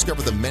us, you'll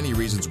discover the many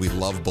reasons we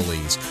love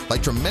Belize,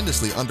 like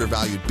tremendously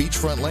undervalued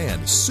beachfront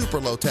land, super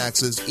low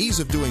taxes, ease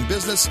of doing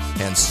business,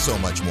 and so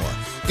much more.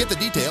 Get the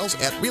details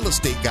at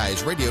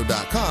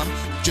realestateguysradio.com.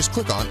 Just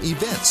click on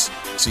events.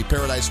 See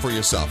paradise for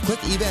yourself. Click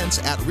events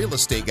at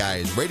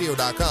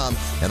realestateguysradio.com,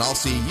 and I'll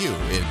see you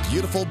in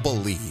beautiful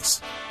Belize.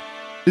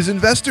 As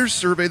investors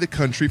survey the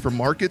country for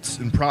markets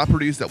and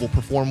properties that will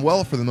perform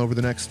well for them over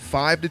the next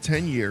 5 to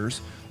 10 years,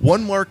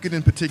 one market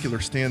in particular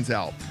stands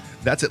out.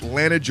 That's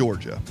Atlanta,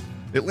 Georgia.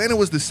 Atlanta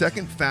was the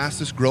second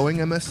fastest growing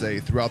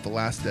MSA throughout the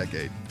last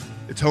decade.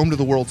 It's home to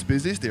the world's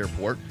busiest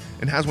airport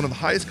and has one of the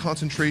highest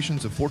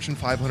concentrations of Fortune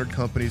 500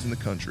 companies in the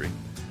country.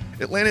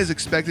 Atlanta is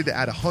expected to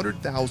add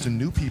 100,000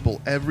 new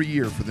people every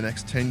year for the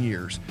next 10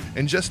 years,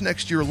 and just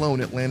next year alone,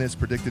 Atlanta is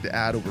predicted to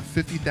add over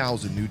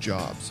 50,000 new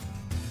jobs.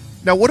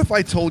 Now, what if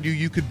I told you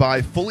you could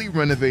buy fully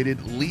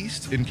renovated,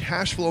 leased, and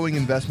cash-flowing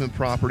investment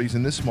properties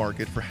in this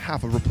market for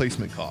half of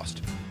replacement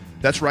cost?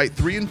 That's right,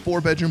 3- and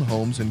 4-bedroom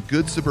homes in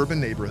good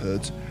suburban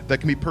neighborhoods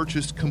that can be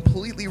purchased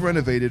completely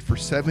renovated for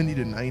 $70,000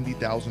 to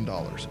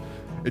 $90,000.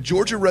 At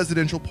Georgia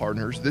Residential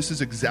Partners, this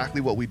is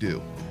exactly what we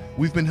do.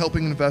 We've been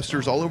helping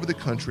investors all over the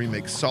country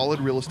make solid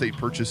real estate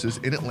purchases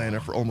in Atlanta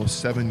for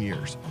almost 7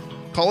 years.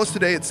 Call us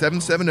today at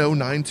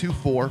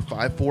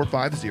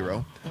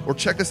 770-924-5450 or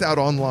check us out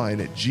online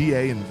at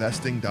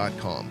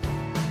gainvesting.com.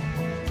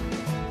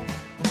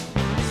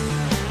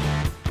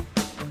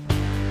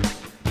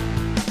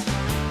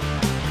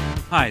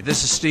 Hi,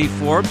 this is Steve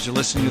Forbes. You're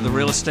listening to The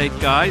Real Estate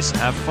Guys.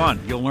 Have fun.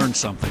 You'll learn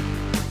something.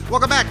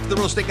 Welcome back to the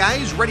Real Estate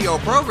Guys radio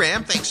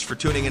program. Thanks for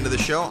tuning into the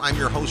show. I'm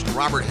your host,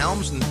 Robert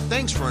Helms, and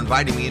thanks for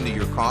inviting me into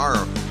your car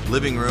or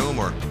living room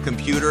or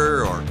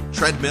computer or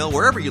treadmill,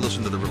 wherever you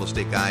listen to the Real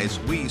Estate Guys.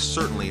 We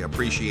certainly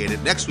appreciate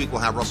it. Next week,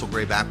 we'll have Russell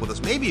Gray back with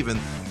us, maybe even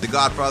the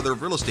godfather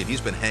of real estate.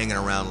 He's been hanging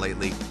around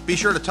lately. Be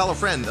sure to tell a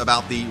friend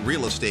about the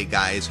Real Estate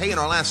Guys. Hey, in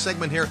our last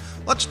segment here,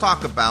 let's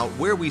talk about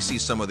where we see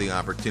some of the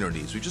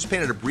opportunities. We just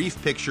painted a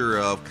brief picture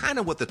of kind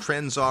of what the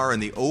trends are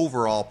and the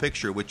overall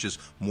picture, which is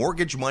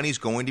mortgage money's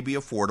going to be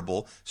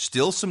affordable.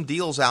 Still some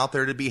deals out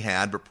there to be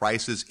had, but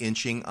prices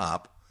inching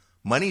up.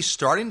 Money's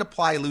starting to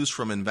ply loose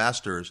from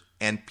investors,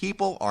 and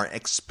people are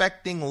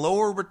expecting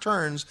lower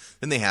returns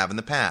than they have in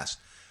the past.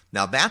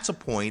 Now, that's a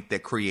point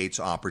that creates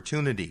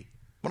opportunity.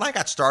 When I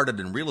got started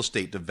in real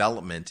estate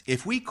development,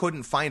 if we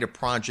couldn't find a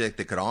project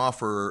that could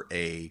offer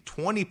a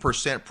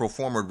 20% pro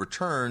forma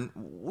return,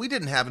 we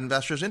didn't have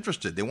investors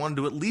interested. They wanted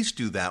to at least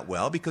do that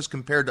well because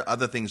compared to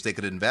other things they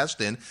could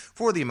invest in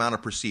for the amount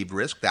of perceived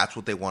risk, that's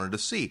what they wanted to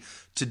see.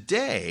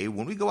 Today,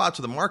 when we go out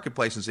to the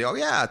marketplace and say, oh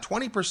yeah,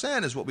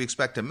 20% is what we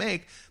expect to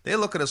make, they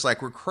look at us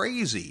like we're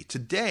crazy.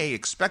 Today,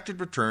 expected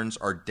returns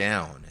are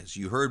down. As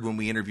you heard when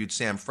we interviewed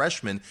Sam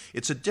Freshman,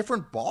 it's a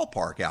different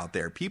ballpark out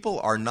there.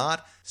 People are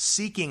not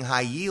seeking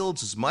high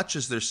yields as much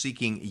as they're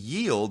seeking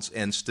yields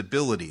and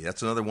stability.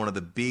 That's another one of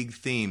the big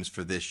themes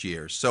for this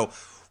year. So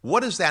what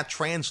does that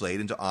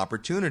translate into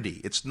opportunity?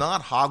 It's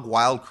not hog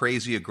wild,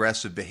 crazy,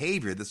 aggressive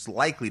behavior that's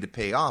likely to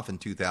pay off in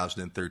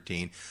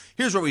 2013.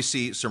 Here's where we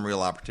see some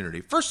real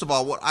opportunity. First of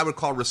all, what I would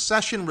call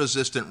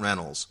recession-resistant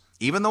rentals.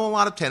 Even though a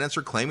lot of tenants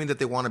are claiming that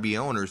they want to be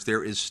owners,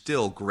 there is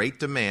still great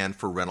demand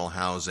for rental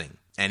housing.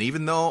 And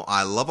even though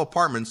I love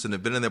apartments and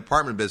have been in the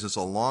apartment business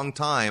a long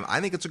time,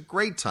 I think it's a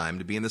great time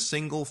to be in the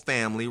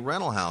single-family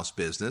rental house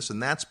business,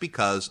 and that's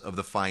because of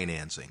the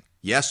financing.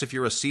 Yes, if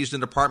you're a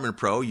seasoned apartment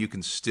pro, you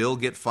can still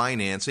get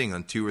financing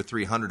on 200 or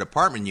 300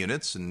 apartment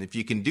units, and if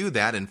you can do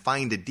that and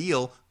find a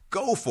deal,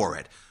 go for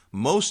it.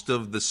 Most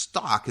of the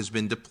stock has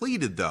been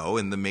depleted, though,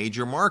 in the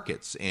major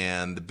markets,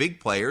 and the big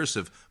players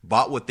have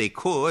bought what they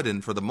could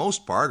and, for the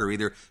most part, are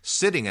either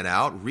sitting it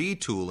out,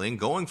 retooling,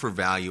 going for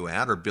value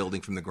add, or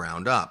building from the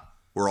ground up.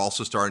 We're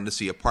also starting to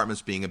see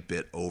apartments being a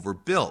bit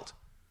overbuilt.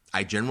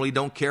 I generally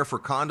don't care for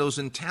condos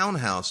and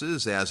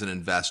townhouses as an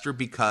investor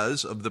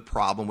because of the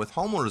problem with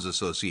homeowners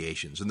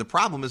associations. And the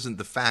problem isn't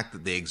the fact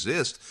that they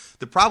exist.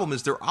 The problem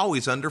is they're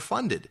always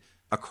underfunded.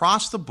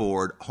 Across the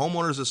board,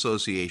 homeowners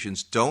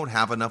associations don't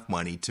have enough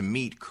money to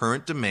meet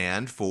current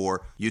demand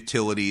for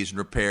utilities and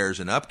repairs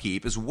and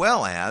upkeep, as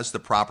well as the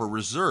proper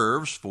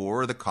reserves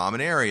for the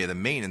common area, the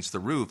maintenance, the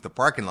roof, the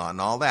parking lot,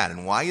 and all that.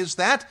 And why is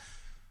that?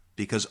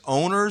 because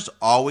owners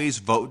always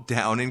vote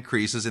down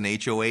increases in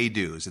HOA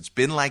dues. It's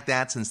been like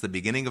that since the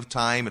beginning of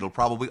time. It'll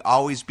probably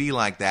always be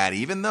like that,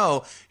 even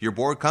though your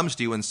board comes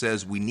to you and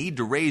says, we need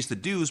to raise the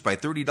dues by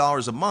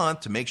 $30 a month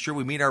to make sure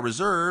we meet our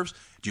reserves.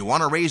 Do you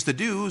want to raise the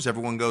dues?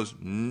 Everyone goes,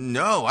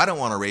 no, I don't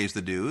want to raise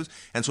the dues.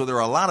 And so there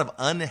are a lot of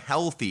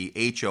unhealthy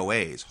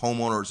HOAs,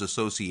 homeowners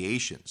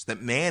associations,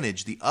 that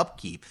manage the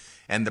upkeep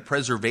and the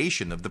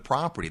preservation of the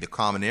property, the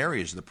common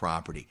areas of the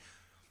property.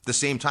 At the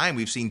same time,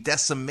 we've seen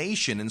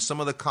decimation in some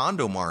of the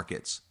condo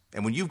markets.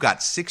 And when you've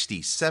got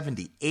 60,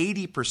 70,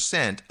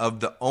 80%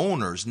 of the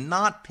owners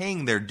not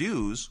paying their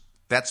dues,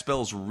 that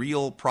spells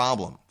real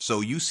problem.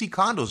 So you see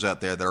condos out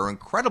there that are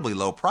incredibly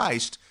low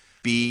priced.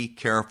 Be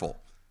careful.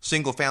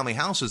 Single-family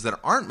houses that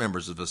aren't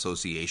members of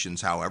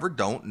associations, however,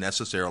 don't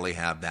necessarily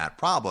have that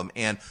problem.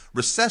 And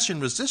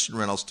recession-resistant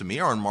rentals, to me,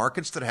 are in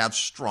markets that have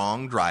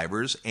strong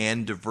drivers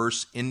and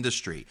diverse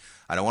industry.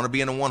 I don't want to be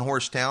in a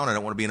one-horse town. I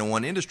don't want to be in a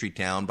one-industry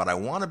town, but I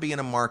want to be in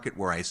a market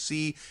where I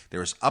see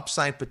there's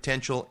upside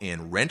potential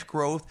in rent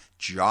growth,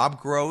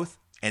 job growth,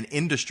 and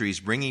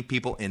industries bringing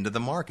people into the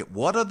market.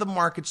 What are the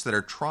markets that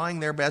are trying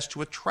their best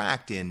to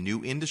attract in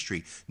new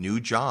industry, new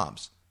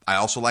jobs? I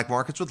also like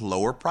markets with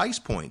lower price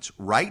points.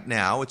 Right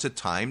now, it's a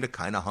time to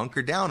kind of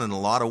hunker down in a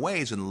lot of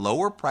ways, and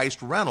lower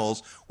priced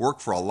rentals work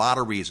for a lot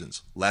of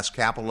reasons. Less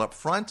capital up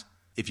front.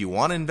 If you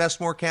want to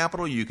invest more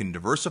capital, you can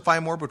diversify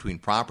more between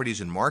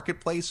properties and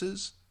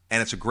marketplaces.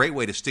 And it's a great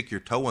way to stick your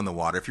toe in the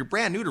water. If you're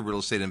brand new to real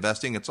estate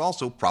investing, it's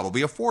also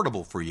probably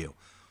affordable for you.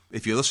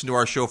 If you listen to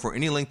our show for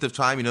any length of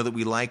time, you know that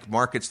we like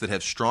markets that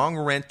have strong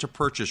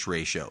rent-to-purchase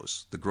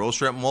ratios. The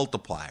gross rent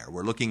multiplier.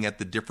 We're looking at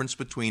the difference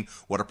between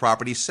what a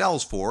property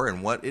sells for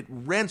and what it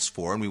rents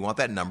for, and we want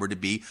that number to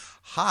be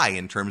high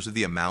in terms of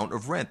the amount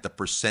of rent, the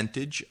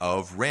percentage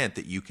of rent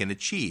that you can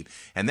achieve.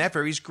 And that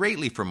varies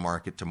greatly from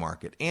market to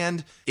market.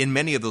 And in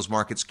many of those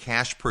markets,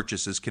 cash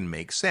purchases can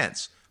make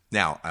sense.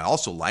 Now, I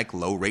also like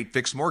low-rate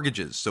fixed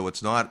mortgages, so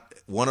it's not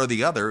one or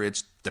the other.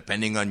 It's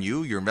depending on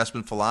you, your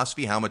investment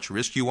philosophy, how much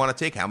risk you want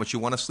to take, how much you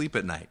want to sleep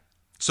at night.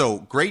 So,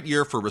 great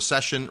year for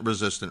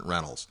recession-resistant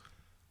rentals.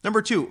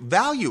 Number 2,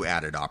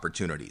 value-added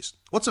opportunities.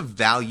 What's a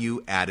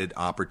value-added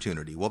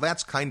opportunity? Well,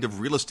 that's kind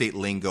of real estate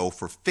lingo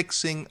for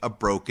fixing a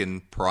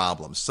broken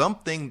problem.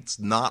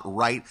 Something's not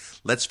right.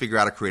 Let's figure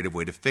out a creative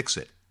way to fix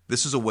it.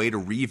 This is a way to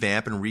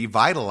revamp and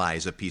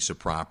revitalize a piece of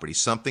property,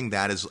 something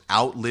that has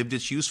outlived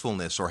its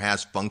usefulness or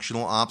has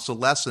functional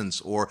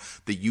obsolescence, or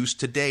the use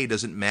today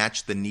doesn't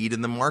match the need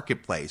in the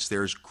marketplace.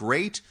 There's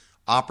great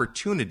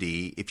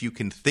opportunity if you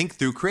can think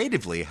through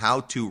creatively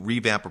how to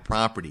revamp a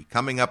property.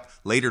 Coming up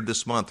later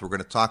this month, we're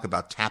going to talk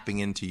about tapping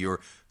into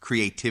your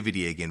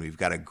creativity again. We've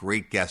got a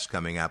great guest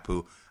coming up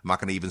who, I'm not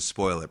going to even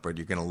spoil it, but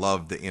you're going to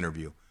love the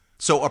interview.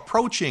 So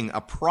approaching a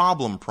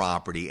problem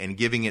property and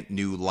giving it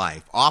new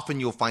life. Often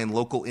you'll find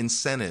local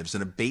incentives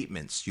and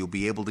abatements. You'll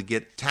be able to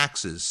get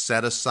taxes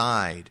set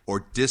aside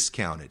or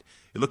discounted.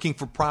 You're looking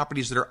for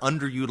properties that are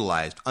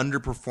underutilized,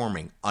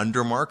 underperforming,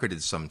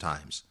 undermarketed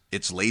sometimes.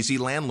 It's lazy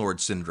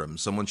landlord syndrome.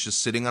 Someone's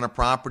just sitting on a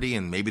property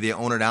and maybe they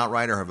own it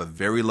outright or have a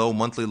very low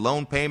monthly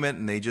loan payment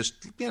and they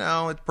just,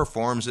 it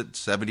performs at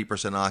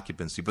 70%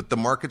 occupancy. But the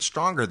market's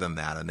stronger than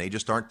that and they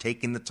just aren't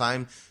taking the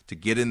time to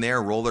get in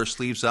there, roll their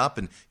sleeves up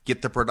and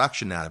get the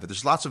production out of it.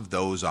 There's lots of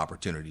those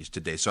opportunities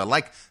today. So I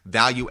like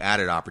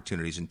value-added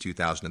opportunities in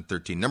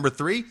 2013. Number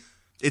 3,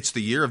 it's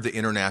the year of the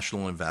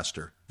international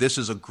investor. This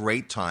is a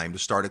great time to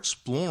start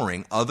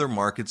exploring other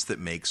markets that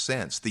make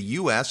sense. The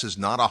U.S. is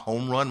not a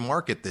home run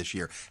market this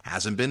year.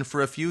 Hasn't been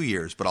for a few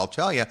years. But I'll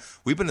tell you,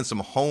 we've been in some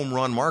home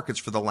run markets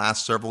for the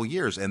last several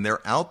years, and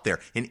they're out there.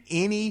 In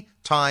any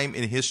time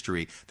in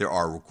history, there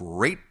are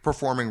great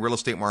performing real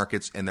estate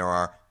markets, and there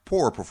are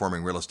poor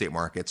performing real estate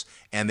markets,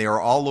 and they are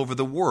all over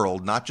the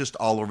world, not just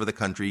all over the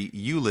country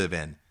you live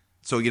in.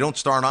 So you don't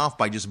start off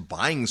by just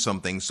buying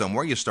something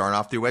somewhere. You start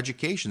off through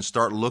education.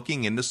 Start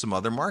looking into some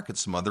other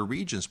markets, some other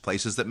regions,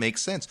 places that make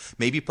sense.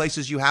 Maybe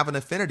places you have an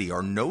affinity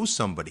or know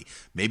somebody.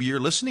 Maybe you're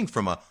listening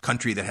from a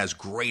country that has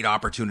great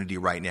opportunity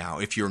right now.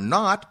 If you're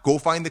not, go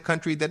find the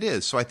country that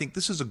is. So I think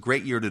this is a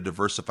great year to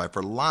diversify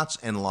for lots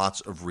and lots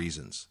of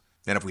reasons.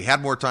 And if we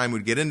had more time,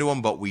 we'd get into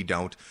them, but we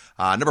don't.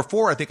 Number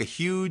 4, I think a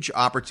huge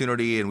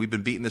opportunity, and we've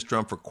been beating this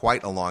drum for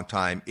quite a long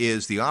time,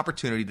 is the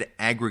opportunity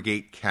to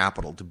aggregate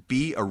capital, to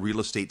be a real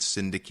estate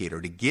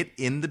syndicator, to get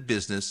in the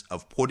business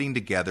of putting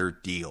together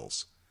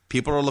deals.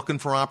 People are looking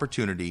for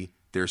opportunity.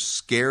 They're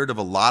scared of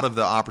a lot of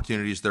the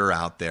opportunities that are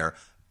out there.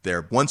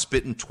 They're once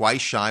bitten,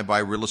 twice shy by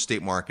real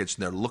estate markets,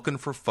 and they're looking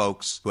for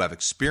folks who have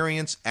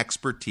experience,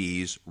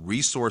 expertise,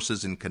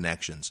 resources, and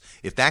connections.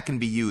 If that can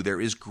be you,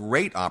 there is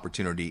great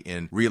opportunity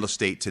in real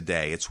estate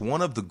today. It's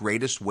one of the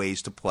greatest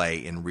ways to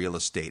play in real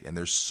estate, and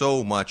there's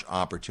so much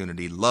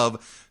opportunity.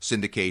 Love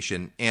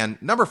syndication.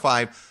 And number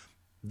 5,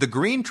 the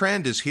green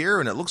trend is here,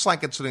 and it looks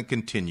like it's going to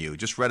continue.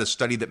 Just read a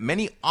study that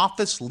many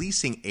office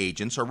leasing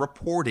agents are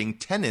reporting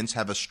tenants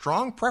have a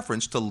strong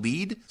preference to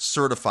LEED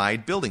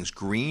certified buildings,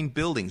 green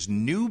buildings.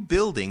 New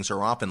buildings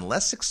are often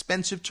less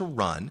expensive to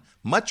run,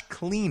 much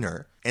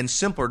cleaner, and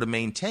simpler to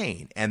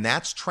maintain, and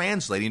that's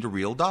translating to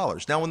real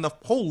dollars. Now, when the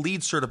whole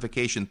LEED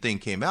certification thing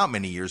came out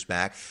many years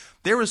back,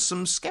 there was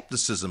some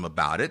skepticism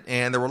about it,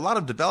 and there were a lot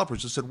of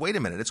developers who said, wait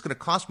a minute, it's going to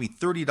cost me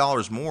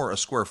 $30 more a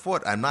square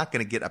foot. I'm not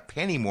going to get a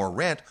penny more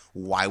rent.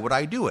 Why would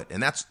I do it?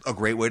 And that's a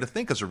great way to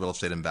think as a real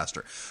estate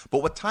investor.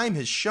 But what time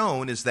has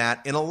shown is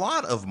that in a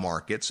lot of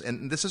markets,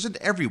 and this isn't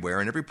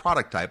everywhere in every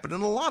product type, but in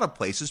a lot of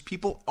places,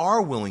 people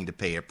are willing to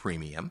pay a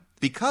premium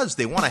because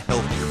they want a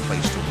healthier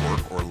place to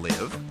work or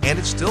live, and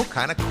it's still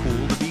kind of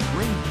cool to be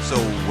green. So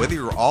whether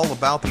you're all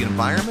about the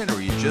environment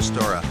or you just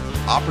are a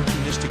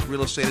opportunistic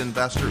real estate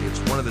investor, it's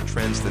one of the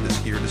trends that is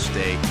here to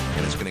stay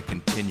and is going to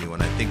continue.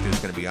 And I think there's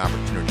going to be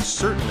opportunities,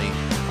 certainly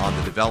on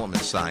the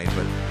development side,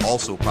 but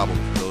also probably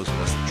for those of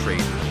us that trade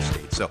real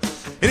estate. So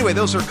anyway,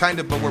 those are kind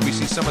of where we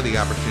see some of the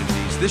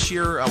opportunities. This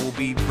year, we'll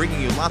be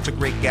bringing you lots of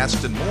great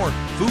guests and more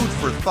food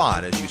for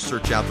thought as you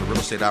search out the real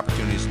estate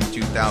opportunities in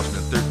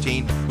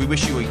 2013. We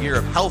wish you a year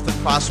of health and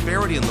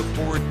prosperity and look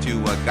forward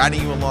to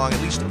guiding you along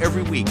at least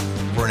every week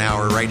for an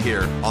hour right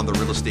here on the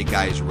Real Estate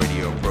Guys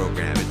radio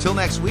program. Until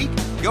next week,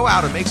 go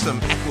out and make some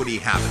equity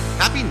happen.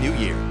 Happy New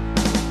Year.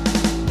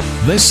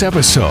 This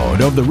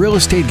episode of the Real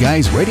Estate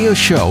Guys radio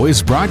show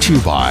is brought to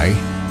you by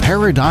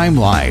Paradigm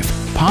Life.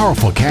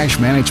 Powerful cash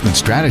management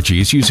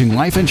strategies using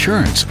life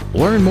insurance.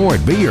 Learn more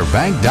at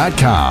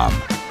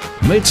beyourbank.com.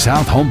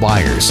 Mid-South Home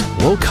Buyers.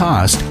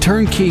 Low-cost,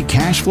 turnkey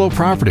cash flow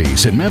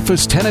properties in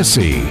Memphis,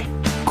 Tennessee.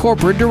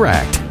 Corporate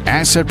Direct.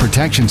 Asset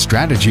protection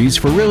strategies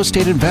for real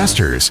estate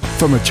investors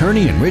from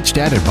attorney and Rich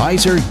Dad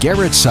advisor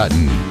Garrett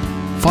Sutton.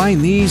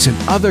 Find these and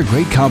other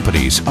great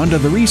companies under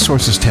the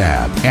Resources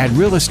tab at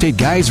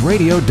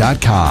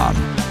realestateguysradio.com.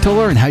 To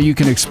learn how you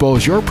can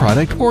expose your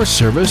product or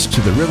service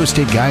to the Real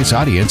Estate Guys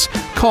audience,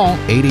 call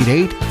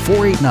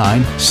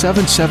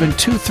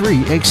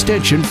 888-489-7723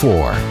 extension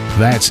 4.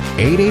 That's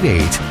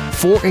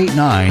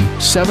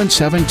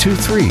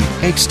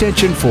 888-489-7723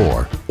 extension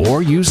 4.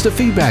 Or use the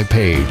feedback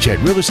page at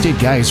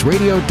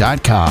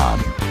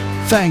realestateguysradio.com.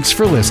 Thanks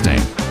for listening,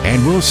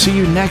 and we'll see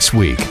you next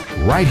week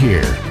right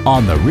here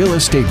on the Real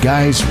Estate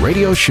Guys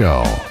radio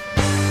show.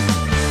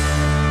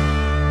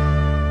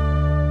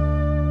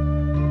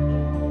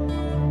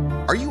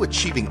 Are you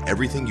achieving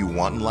everything you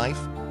want in life?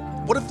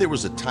 What if there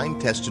was a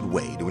time-tested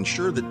way to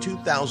ensure that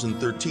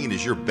 2013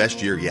 is your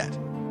best year yet?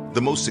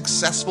 The most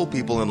successful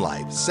people in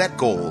life set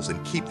goals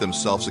and keep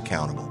themselves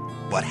accountable.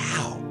 But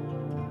how?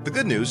 The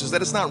good news is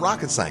that it's not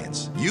rocket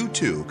science. You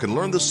too can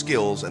learn the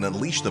skills and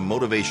unleash the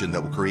motivation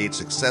that will create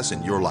success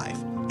in your life.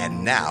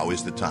 And now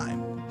is the time.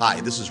 Hi,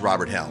 this is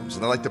Robert Helms,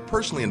 and I'd like to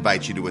personally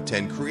invite you to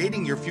attend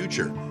Creating Your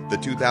Future, the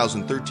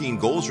 2013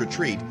 Goals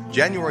Retreat,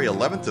 January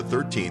 11th to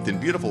 13th in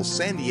beautiful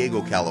San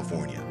Diego,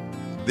 California.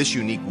 This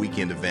unique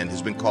weekend event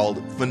has been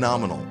called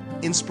phenomenal,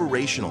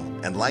 inspirational,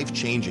 and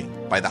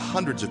life-changing by the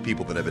hundreds of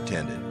people that have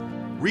attended.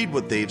 Read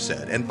what they've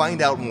said and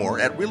find out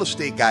more at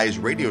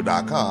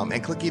realestateguysradio.com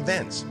and click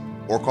events,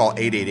 or call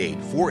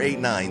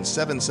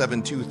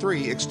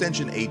 888-489-7723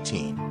 extension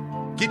 18.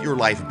 Get your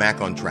life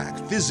back on track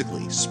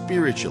physically,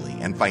 spiritually,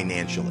 and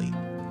financially.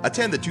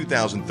 Attend the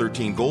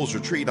 2013 Goals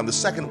Retreat on the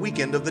second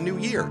weekend of the new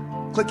year.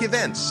 Click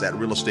events at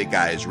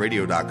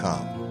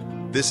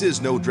realestateguysradio.com. This is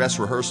no dress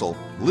rehearsal.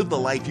 Live the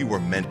life you were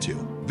meant to.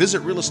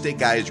 Visit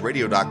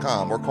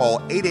realestateguysradio.com or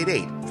call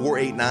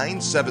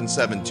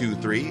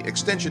 888-489-7723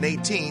 extension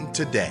 18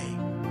 today.